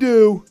 What can we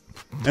do?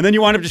 And then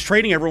you wind up just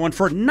trading everyone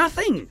for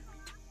nothing.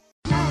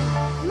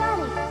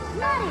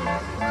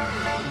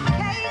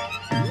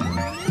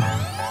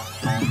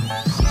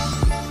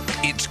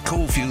 It's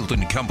Cofield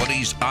and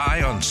Company's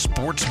Eye on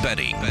Sports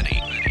Betting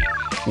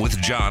with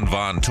John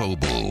Von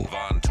Tobel.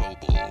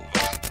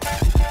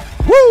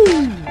 Woo!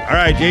 All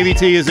right,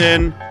 JVT is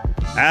in.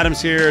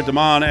 Adam's here.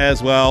 Damon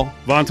as well.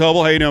 Von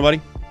Tobel, how you doing,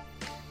 buddy?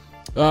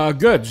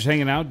 Good. Just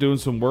hanging out, doing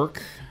some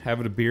work,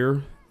 having a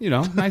beer.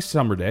 Nice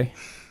summer day.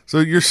 So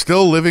you're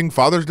still living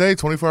Father's Day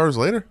 24 hours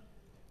later?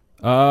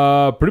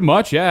 Pretty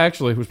much, yeah,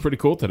 actually. It was pretty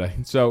cool today.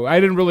 So I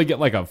didn't really get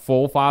like a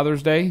full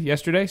Father's Day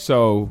yesterday,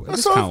 so I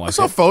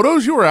saw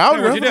photos. You were out.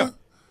 Hey, what'd you do?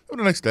 Having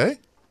a nice day.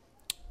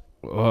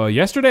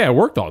 Yesterday I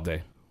worked all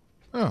day.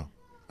 Oh.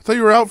 I thought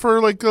you were out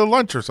for like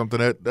lunch or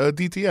something at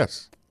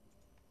DTS.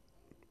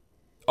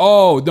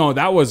 Oh, no,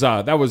 that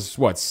was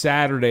what,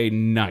 Saturday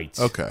night.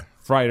 Okay.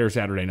 Friday or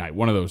Saturday night,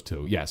 one of those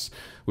two, yes.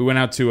 We went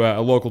out to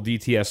a local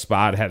DTS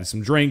spot, had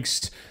some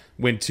drinks,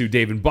 went to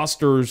Dave &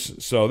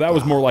 Buster's, so that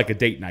was more like a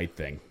date night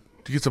thing.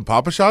 Did you get some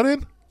Papa Shot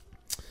in?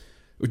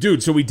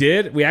 Dude, so we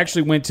did. We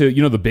actually went to,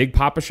 the big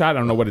Papa Shot. I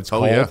don't know what it's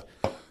called. Yeah.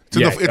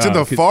 It's in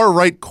the far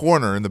right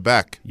corner in the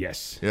back.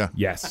 Yes. Yeah.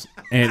 Yes.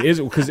 And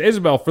because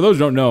Isabel, for those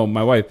who don't know,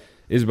 my wife,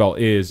 Isabel,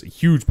 is a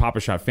huge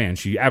Papa Shot fan.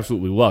 She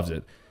absolutely loves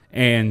it.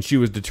 And she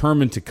was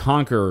determined to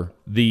conquer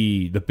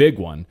the big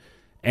one.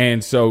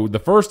 And so the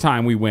first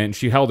time we went,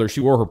 she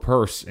wore her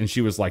purse, and she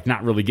was like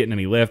not really getting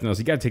any lift. And I was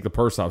like, you got to take the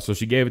purse off. So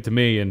she gave it to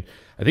me, and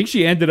I think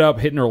she ended up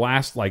hitting her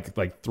last like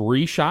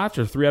 3 shots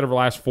or 3 out of her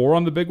last 4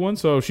 on the big one.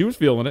 So she was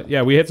feeling it.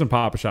 Yeah, we hit some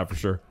Papa Shot for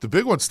sure. The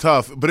big one's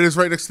tough, but it is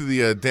right next to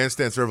the Dance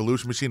Dance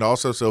Revolution machine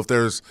also. So if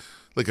there's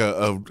like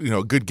a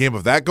good game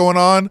of that going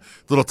on, a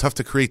little tough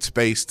to create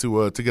space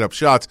to get up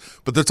shots.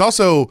 But there's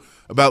also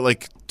about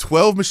like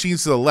 12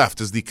 machines to the left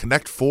is the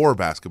Connect 4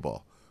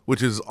 basketball,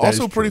 which is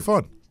also pretty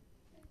fun.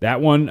 That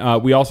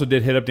one, we also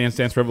did hit up Dance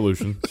Dance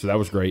Revolution, so that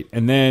was great.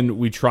 And then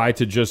we tried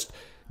to just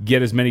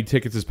get as many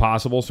tickets as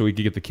possible so we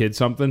could get the kids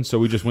something. So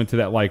we just went to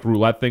that like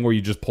roulette thing where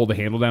you just pull the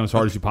handle down as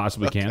hard as you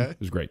possibly can. It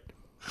was great.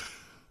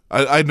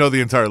 I know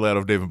the entire layout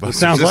of Dave & Buster's.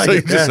 Sounds like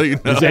it. Just so you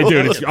know.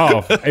 Dude,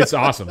 it's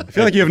awesome. I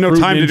feel like you have no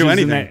time to do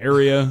anything in that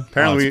area.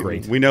 Apparently,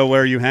 great. we know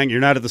where you hang. You're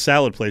not at the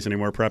salad place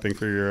anymore, prepping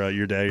for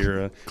your day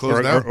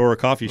or a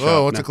coffee shop.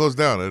 Oh, what's it closed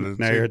down?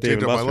 Now you're at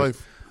Dave & my Buster's.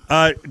 life.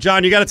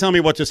 John, you got to tell me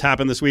what just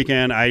happened this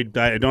weekend. I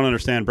don't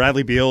understand.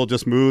 Bradley Beal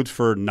just moved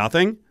for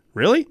nothing?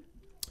 Really?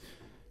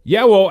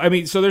 Yeah, well, I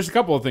mean, so there's a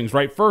couple of things,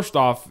 right? First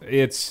off,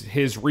 it's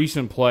his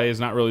recent play has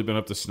not really been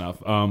up to snuff.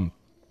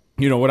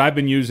 What I've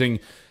been using,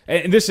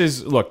 and this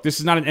is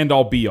not an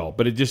end-all, be-all,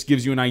 but it just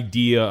gives you an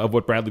idea of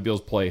what Bradley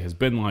Beal's play has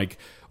been like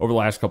over the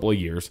last couple of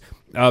years.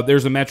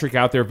 There's a metric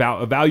out there,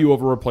 a value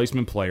over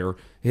replacement player.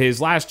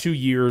 His last 2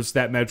 years,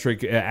 that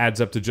metric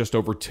adds up to just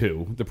over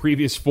 2. The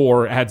previous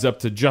 4 adds up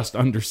to just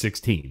under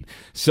 16.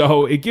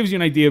 So it gives you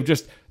an idea of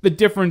just the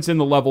difference in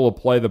the level of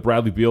play that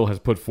Bradley Beal has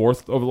put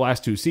forth over the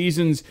last 2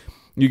 seasons.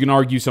 You can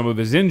argue some of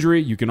his injury.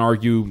 You can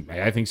argue,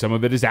 I think, some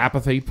of it is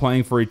apathy,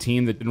 playing for a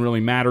team that didn't really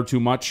matter too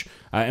much.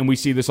 And we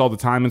see this all the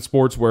time in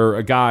sports where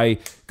a guy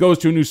goes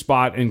to a new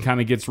spot and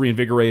kind of gets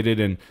reinvigorated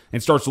and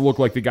starts to look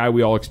like the guy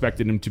we all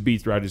expected him to be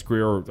throughout his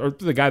career or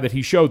the guy that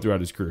he showed throughout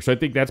his career. So I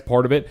think that's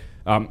part of it.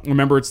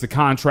 Remember, it's the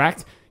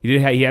contract. He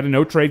had a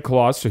no-trade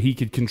clause, so he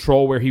could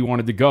control where he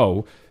wanted to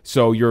go.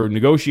 So you're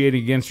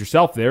negotiating against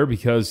yourself there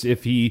because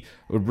if he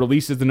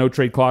releases the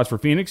no-trade clause for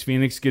Phoenix,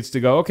 Phoenix gets to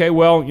go, okay,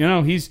 well,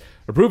 he's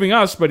approving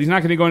us, but he's not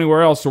going to go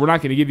anywhere else, so we're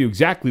not going to give you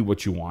exactly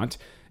what you want.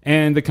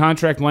 And the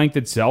contract length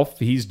itself,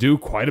 he's due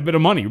quite a bit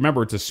of money.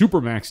 Remember, it's a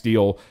supermax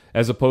deal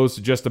as opposed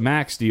to just a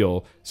max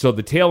deal. So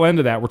the tail end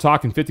of that, we're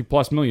talking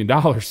 $50+ million.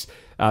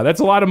 That's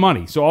a lot of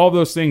money. So all of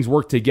those things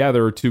work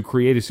together to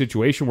create a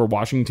situation where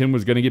Washington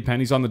was going to get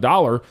pennies on the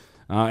dollar,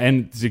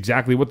 and it's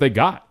exactly what they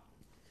got.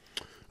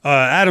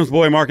 Adam's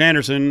boy, Mark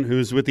Anderson,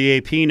 who's with the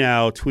AP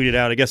now, tweeted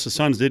out, I guess the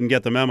Suns didn't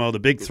get the memo. The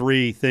big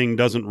 3 thing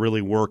doesn't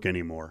really work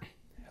anymore.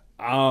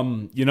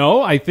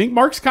 I think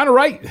Mark's kind of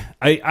right.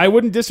 I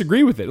wouldn't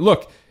disagree with it.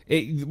 Look,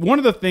 one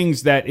of the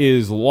things that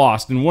is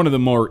lost, and one of the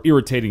more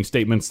irritating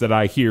statements that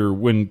I hear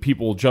when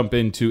people jump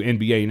into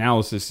NBA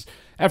analysis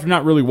after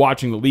not really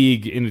watching the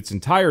league in its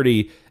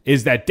entirety,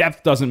 is that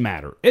depth doesn't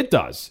matter. It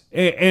does.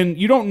 And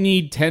you don't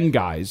need 10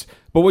 guys,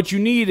 but what you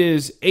need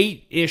is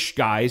 8-ish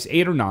guys,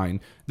 8 or 9,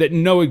 that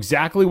know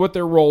exactly what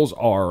their roles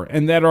are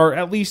and that are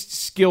at least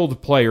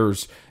skilled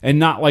players and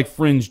not like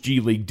fringe G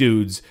League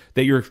dudes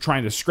that you're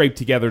trying to scrape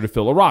together to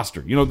fill a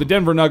roster. You know, the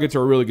Denver Nuggets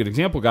are a really good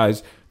example,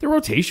 guys. Their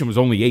rotation was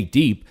only 8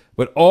 deep,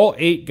 but all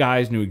 8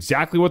 guys knew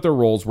exactly what their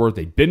roles were.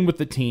 They'd been with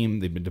the team.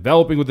 They've been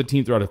developing with the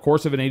team throughout the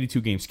course of an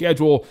 82-game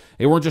schedule.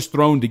 They weren't just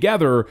thrown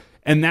together,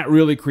 and that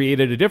really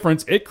created a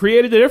difference. It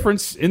created a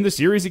difference in the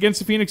series against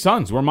the Phoenix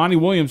Suns, where Monty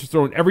Williams was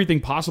throwing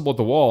everything possible at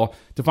the wall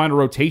to find a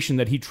rotation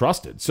that he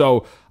trusted.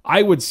 So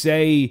I would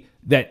say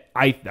that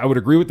I would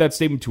agree with that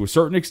statement to a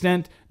certain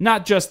extent.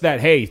 Not just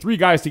that, hey, 3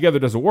 guys together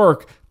doesn't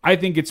work. I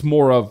think it's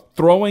more of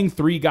throwing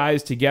 3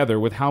 guys together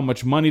with how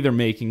much money they're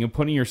making and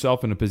putting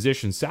yourself in a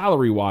position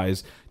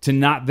salary-wise to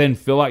not then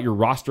fill out your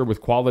roster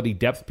with quality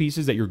depth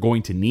pieces that you're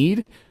going to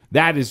need.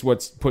 That is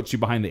what puts you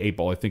behind the 8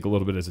 ball, I think, a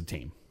little bit as a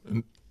team.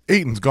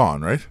 Ayton's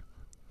gone, right?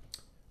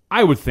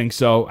 I would think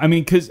so. I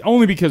mean,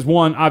 because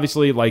one,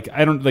 obviously, like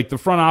I don't like the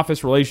front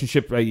office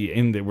relationship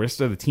in the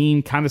rest of the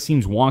team kind of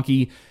seems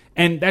wonky,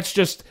 and that's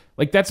just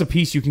like that's a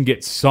piece you can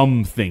get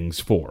some things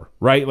for,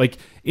 right? Like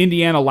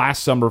Indiana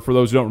last summer, for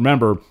those who don't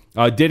remember,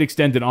 did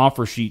extend an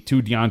offer sheet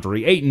to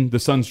DeAndre Ayton. The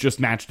Suns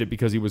just matched it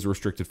because he was a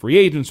restricted free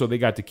agent, so they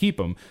got to keep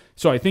him.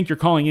 So I think you're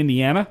calling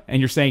Indiana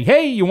and you're saying,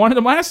 hey, you wanted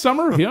him last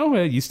summer,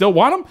 you still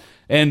want him,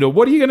 and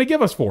what are you going to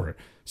give us for it?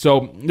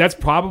 So that's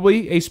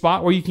probably a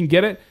spot where you can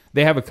get it.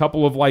 They have a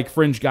couple of like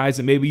fringe guys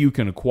that maybe you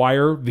can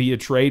acquire via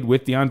trade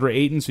with DeAndre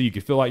Ayton so you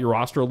can fill out your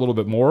roster a little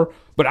bit more.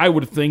 But I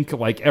would think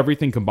like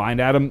everything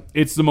combined, Adam,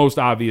 it's the most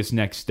obvious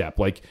next step.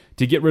 Like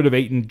to get rid of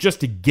Ayton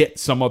just to get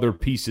some other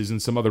pieces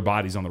and some other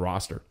bodies on the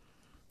roster.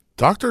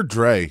 Dr.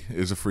 Dre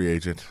is a free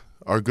agent.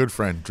 Our good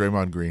friend,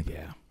 Draymond Green.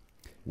 Yeah.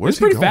 Where's It's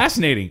pretty he going?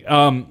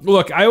 fascinating.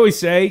 Look, I always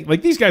say,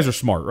 like, these guys are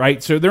smart,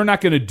 right? So they're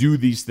not going to do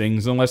these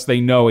things unless they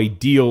know a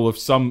deal of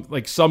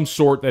some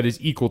sort that is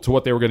equal to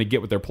what they were going to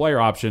get with their player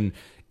option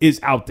is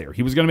out there.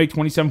 He was going to make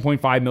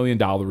 $27.5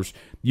 million.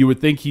 You would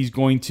think he's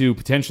going to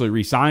potentially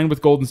re-sign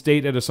with Golden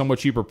State at a somewhat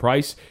cheaper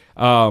price.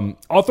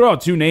 I'll throw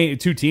out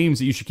two teams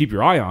that you should keep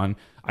your eye on.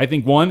 I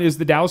think one is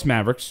the Dallas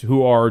Mavericks,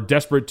 who are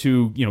desperate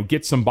to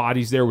get some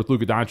bodies there with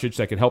Luka Doncic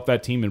that could help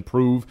that team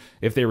improve.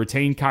 If they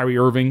retain Kyrie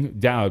Irving,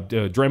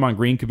 Draymond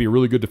Green could be a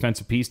really good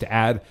defensive piece to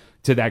add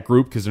to that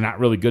group because they're not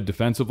really good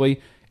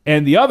defensively.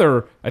 And the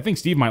other, I think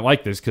Steve might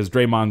like this because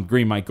Draymond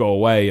Green might go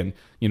away and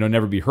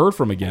never be heard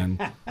from again.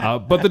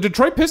 But the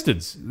Detroit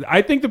Pistons,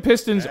 I think the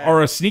Pistons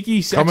are a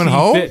sneaky, sexy Coming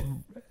home? fit.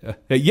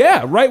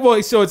 Yeah, right.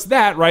 Well, so it's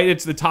that, right?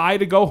 It's the tie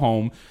to go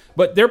home.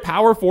 But their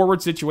power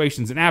forward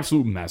situation's an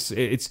absolute mess.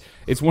 It's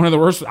one of the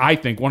worst, I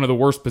think, one of the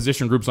worst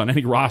position groups on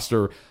any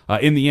roster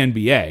in the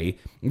NBA.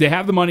 They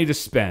have the money to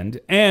spend,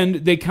 and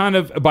they kind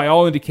of, by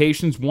all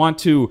indications, want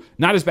to,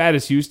 not as bad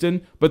as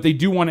Houston, but they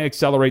do want to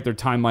accelerate their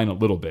timeline a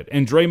little bit.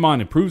 And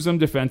Draymond improves them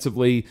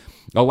defensively,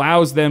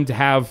 allows them to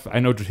have, I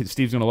know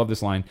Steve's going to love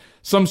this line,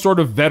 some sort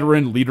of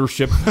veteran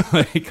leadership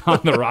like on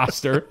the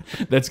roster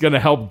that's going to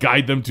help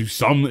guide them to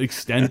some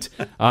extent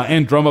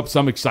and drum up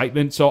some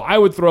excitement. So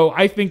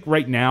I think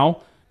right now,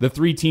 the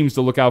 3 teams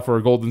to look out for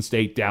are Golden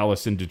State,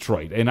 Dallas, and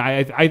Detroit. And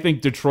I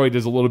think Detroit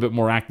is a little bit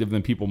more active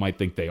than people might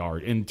think they are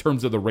in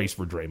terms of the race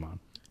for Draymond.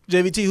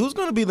 JVT, who's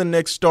going to be the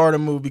next star to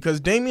move? Because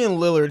Damian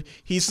Lillard,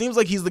 he seems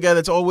like he's the guy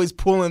that's always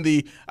pulling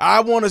the, I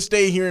want to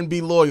stay here and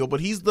be loyal, but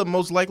he's the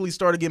most likely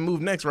star to get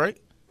moved next, right?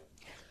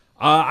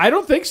 I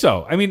don't think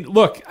so. I mean,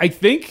 look, I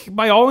think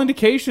by all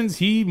indications,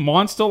 he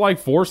wants to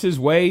force his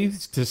way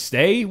to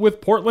stay with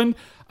Portland.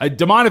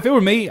 Damon, if it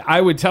were me, I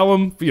would tell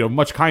him,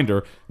 much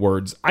kinder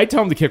words. I'd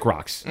tell him to kick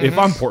rocks if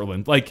I'm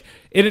Portland. And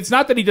it's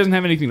not that he doesn't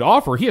have anything to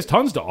offer. He has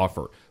tons to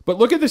offer. But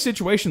look at the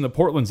situation that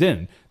Portland's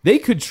in. They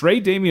could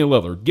trade Damian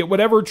Lillard, get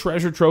whatever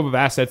treasure trove of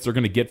assets they're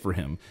going to get for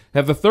him,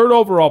 have the 3rd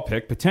overall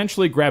pick,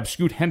 potentially grab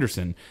Scoot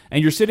Henderson,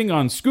 and you're sitting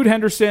on Scoot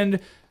Henderson,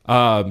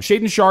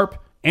 Shaedon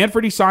Sharpe,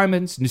 Anthony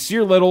Simons,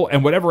 Nasir Little,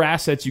 and whatever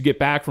assets you get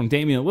back from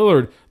Damian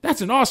Lillard.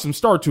 That's an awesome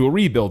start to a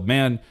rebuild,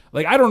 man.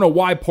 I don't know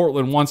why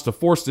Portland wants to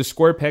force this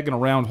square peg in a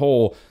round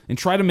hole and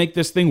try to make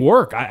this thing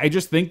work. I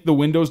just think the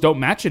windows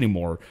don't match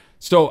anymore.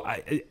 So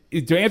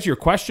to answer your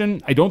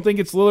question, I don't think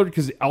it's Lillard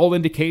because all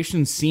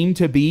indications seem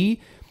to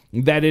be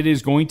that it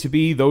is going to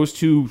be those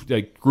two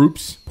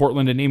groups,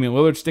 Portland and Damian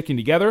Lillard, sticking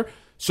together.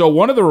 So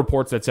one of the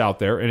reports that's out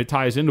there, and it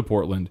ties into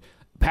Portland,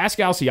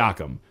 Pascal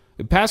Siakam.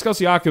 Pascal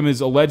Siakam is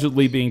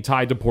allegedly being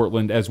tied to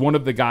Portland as one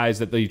of the guys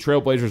that the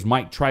Trailblazers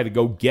might try to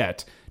go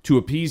get to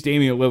appease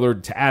Damian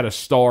Lillard to add a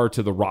star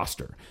to the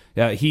roster.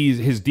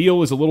 His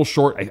deal is a little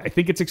short. I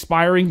think it's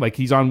expiring.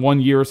 He's on 1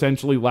 year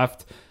essentially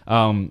left.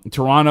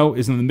 Toronto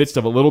is in the midst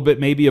of a little bit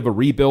maybe of a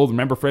rebuild.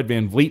 Remember, Fred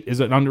VanVleet is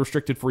an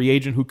unrestricted free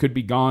agent who could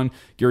be gone.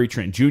 Gary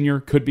Trent Jr.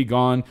 could be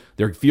gone.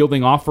 They're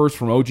fielding offers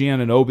from OG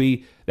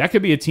Anunoby. That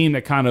could be a team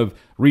that kind of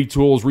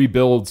retools,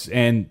 rebuilds,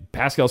 and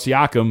Pascal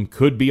Siakam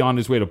could be on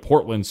his way to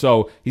Portland.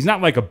 So he's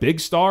not like a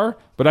big star,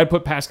 but I'd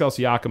put Pascal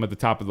Siakam at the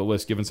top of the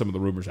list given some of the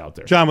rumors out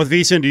there. John, with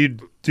VSiN, do you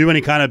do any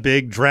kind of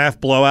big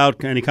draft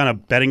blowout, any kind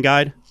of betting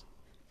guide?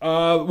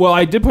 Well,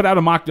 I did put out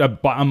a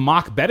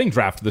mock betting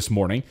draft this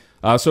morning.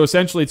 So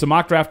essentially, it's a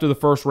mock draft of the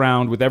first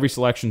round with every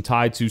selection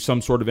tied to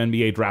some sort of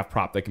NBA draft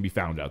prop that can be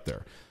found out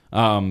there.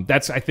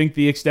 That's, I think,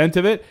 the extent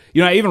of it.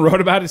 I even wrote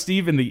about it,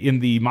 Steve, in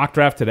the mock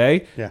draft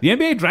today. Yeah. The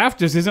NBA draft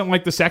just isn't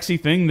like the sexy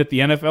thing that the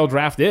NFL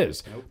draft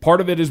is. Nope.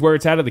 Part of it is where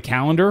it's out of the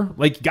calendar.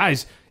 Like,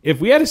 guys, if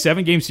we had a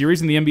 7-game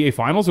series in the NBA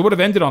Finals, it would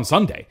have ended on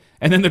Sunday.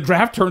 And then the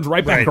draft turns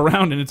right back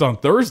around and it's on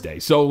Thursday.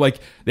 So, like,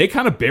 they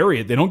kind of bury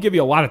it. They don't give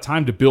you a lot of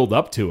time to build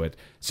up to it.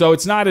 So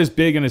it's not as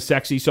big and as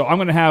sexy. So I'm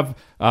going to have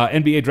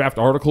NBA draft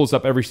articles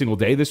up every single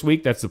day this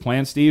week. That's the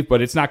plan, Steve.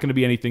 But it's not going to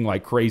be anything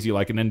like crazy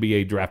like an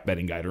NBA draft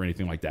betting guide or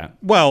anything like that.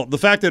 Well, the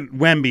fact that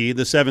Wemby,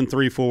 the 7'3",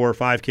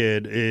 4'5"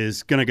 kid,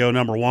 is going to go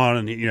number one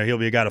and he'll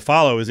be a guy to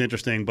follow is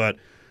interesting. But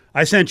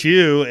I sent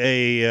you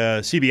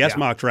a CBS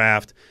mock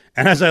draft.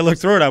 And as I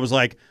looked through it, I was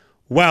like,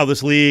 wow,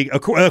 this league,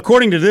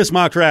 according to this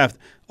mock draft,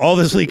 all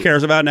this league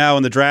cares about now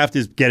in the draft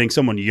is getting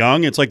someone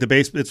young. It's like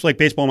it's like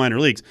baseball minor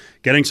leagues,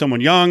 getting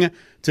someone young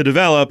to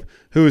develop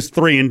who's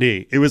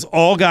 3-and-D. It was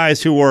all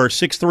guys who were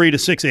 6'3" to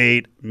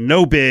 6'8",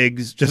 no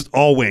bigs, just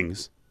all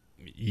wings.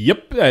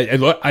 Yep,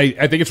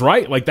 I think it's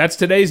right. Like, that's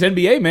today's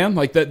NBA, man.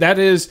 Like that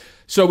is.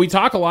 So we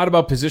talk a lot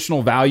about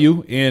positional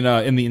value in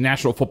the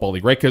National Football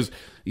League, right? Because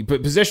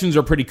positions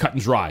are pretty cut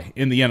and dry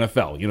in the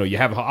NFL. You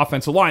have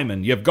offensive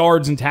linemen, you have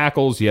guards and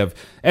tackles, you have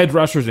edge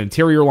rushers,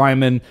 interior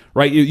linemen,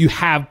 right? You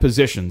have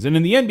positions. And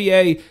in the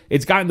NBA,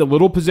 it's gotten a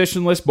little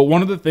positionless, but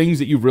one of the things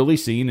that you've really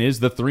seen is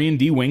the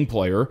 3-and-D wing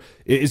player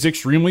is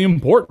extremely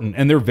important,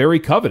 and they're very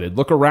coveted.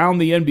 Look around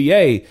the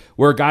NBA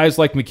where guys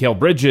like Mikal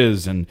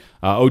Bridges and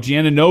OG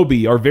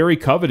Anunoby are very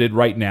coveted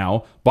right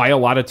now by a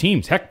lot of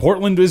teams. Heck,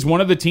 Portland is one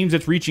of the teams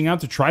that's reaching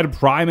out to try to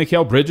pry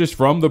Mikal Bridges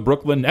from the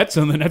Brooklyn Nets,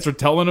 and the Nets are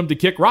telling him to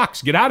kick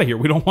rocks. Get out of here.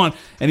 We don't want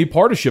any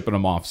part of shipping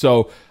him off.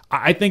 So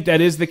I think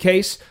that is the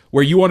case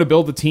where you want to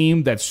build a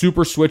team that's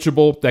super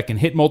switchable, that can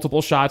hit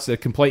multiple shots,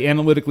 that can play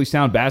analytically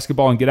sound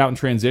basketball and get out in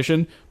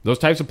transition. Those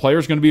types of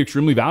players are going to be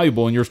extremely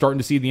valuable, and you're starting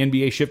to see the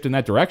NBA shift in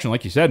that direction.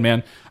 Like you said,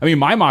 man,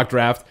 my mock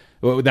draft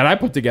that I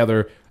put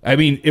together,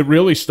 it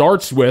really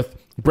starts with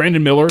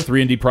Brandon Miller,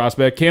 3-and-D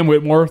prospect. Cam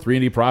Whitmore,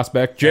 3-and-D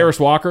prospect. Jarris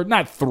Walker,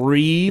 not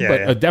 3,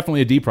 but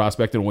definitely a D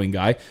prospect and a wing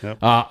guy.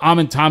 Yep.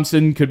 Amin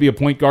Thompson could be a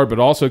point guard, but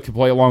also could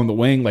play along the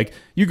wing. Like,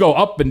 you go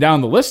up and down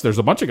the list, there's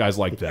a bunch of guys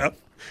like that. Yep.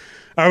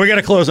 All right, we got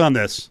to close on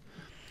this.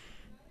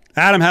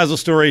 Adam has a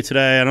story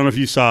today. I don't know if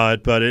you saw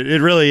it, but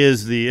it really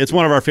is it's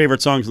one of our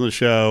favorite songs on the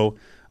show.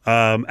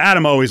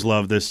 Adam always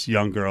loved this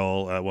young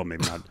girl. Well,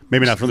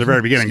 maybe not from the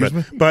very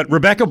beginning, but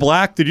Rebecca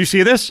Black. Did you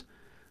see this?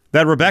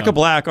 That Rebecca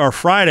Black, our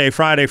Friday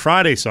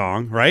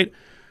song, right,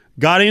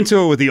 got into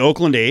it with the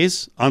Oakland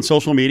A's on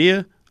social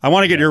media. I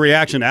want to get your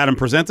reaction. Adam,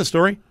 present the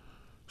story.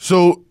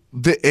 So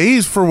the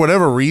A's, for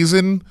whatever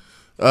reason,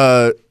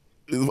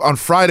 on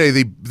Friday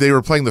they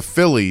were playing the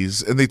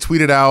Phillies, and they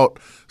tweeted out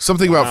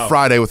something about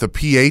Friday with a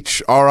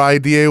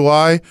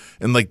PHRIDAY,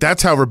 and like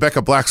that's how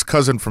Rebecca Black's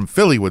cousin from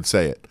Philly would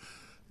say it.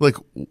 Like,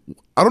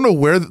 I don't know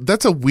where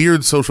that's a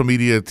weird social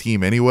media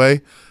team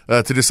anyway,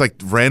 to just like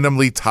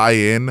randomly tie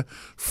in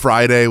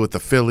Friday with the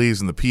Phillies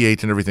and the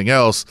PH and everything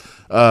else.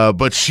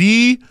 But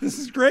this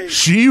is great.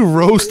 She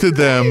roasted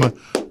them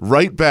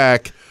right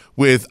back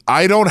with,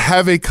 "I don't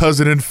have a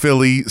cousin in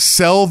Philly.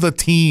 Sell the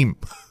team."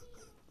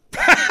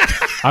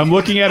 I'm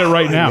looking at it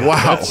right now.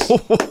 Wow,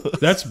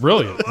 that's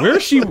brilliant.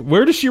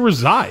 Where does she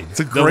reside? It's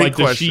a great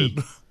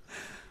question.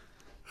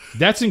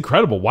 That's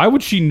incredible. Why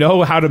would she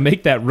know how to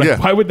make that?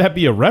 Why would that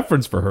be a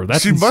reference for her?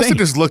 That's must have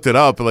just looked it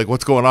up, like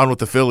what's going on with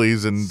the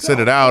Phillies, and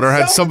sent it out, or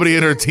had somebody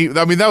in her team.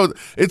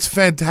 It's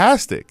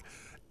fantastic.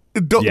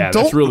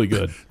 That's really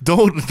good.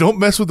 Don't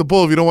mess with the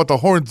bull if you don't want the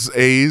horns,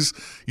 A's.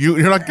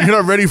 You're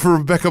not ready for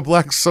Rebecca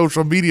Black's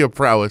social media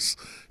prowess.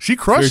 She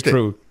crushed it.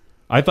 True.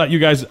 I thought you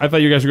guys were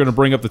going to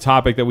bring up the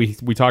topic that we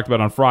talked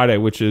about on Friday,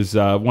 which is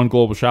one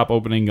global shop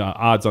opening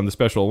odds on the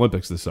Special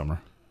Olympics this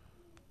summer.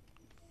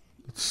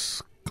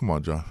 Come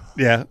on, John.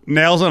 Yeah,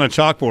 nails on a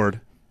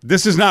chalkboard.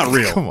 This is not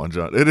real. Come on,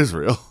 John. It is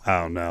real.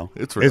 Oh, no.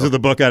 It's real. Is it the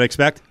book I'd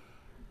expect?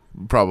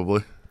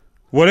 Probably.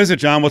 What is it,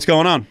 John? What's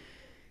going on?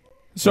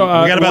 So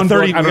we got about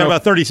 30. We got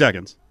about 30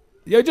 seconds.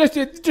 Yeah,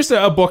 just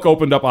a book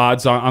opened up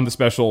odds on the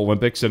Special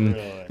Olympics, and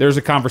there's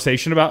a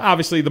conversation about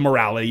obviously the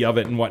morality of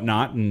it and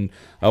whatnot, and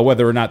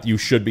whether or not you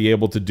should be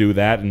able to do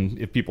that, and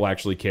if people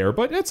actually care.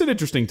 But it's an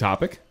interesting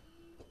topic.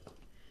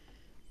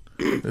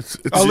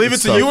 I'll leave it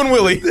to you and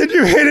Willie. Did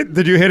you hit it?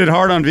 Did you hit it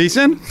hard on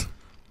VSiN?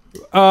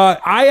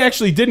 I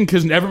actually didn't,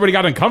 because everybody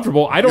got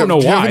uncomfortable. I don't know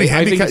why. Do you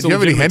have any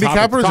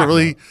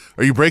handicappers?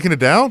 Are you breaking it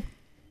down?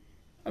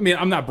 mean,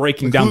 I'm not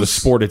breaking down the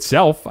sport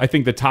itself. I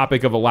think the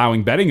topic of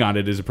allowing betting on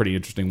it is a pretty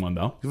interesting one,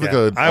 though. Look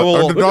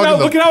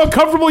Look at how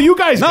uncomfortable you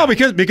guys No,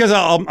 got. because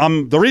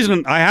I'm the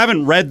reason I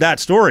haven't read that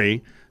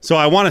story, so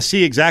I want to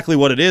see exactly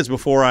what it is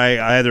before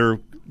I either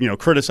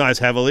criticize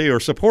heavily or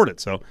support it.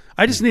 So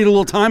I just need a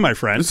little time, my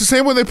friend. It's the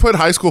same when they put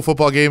high school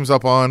football games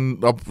up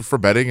for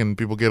betting, and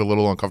people get a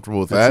little uncomfortable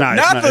with that.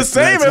 Not the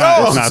same at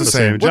all. It's not the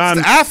same. John,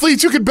 What's the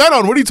athletes you can bet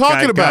on? What are you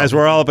talking about? Guys,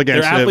 we're all up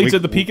against They're it. athletes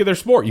at the peak of their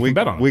sport. You can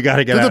bet on it. We got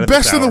to get They're out the of this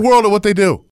best in the hour. world at what they do.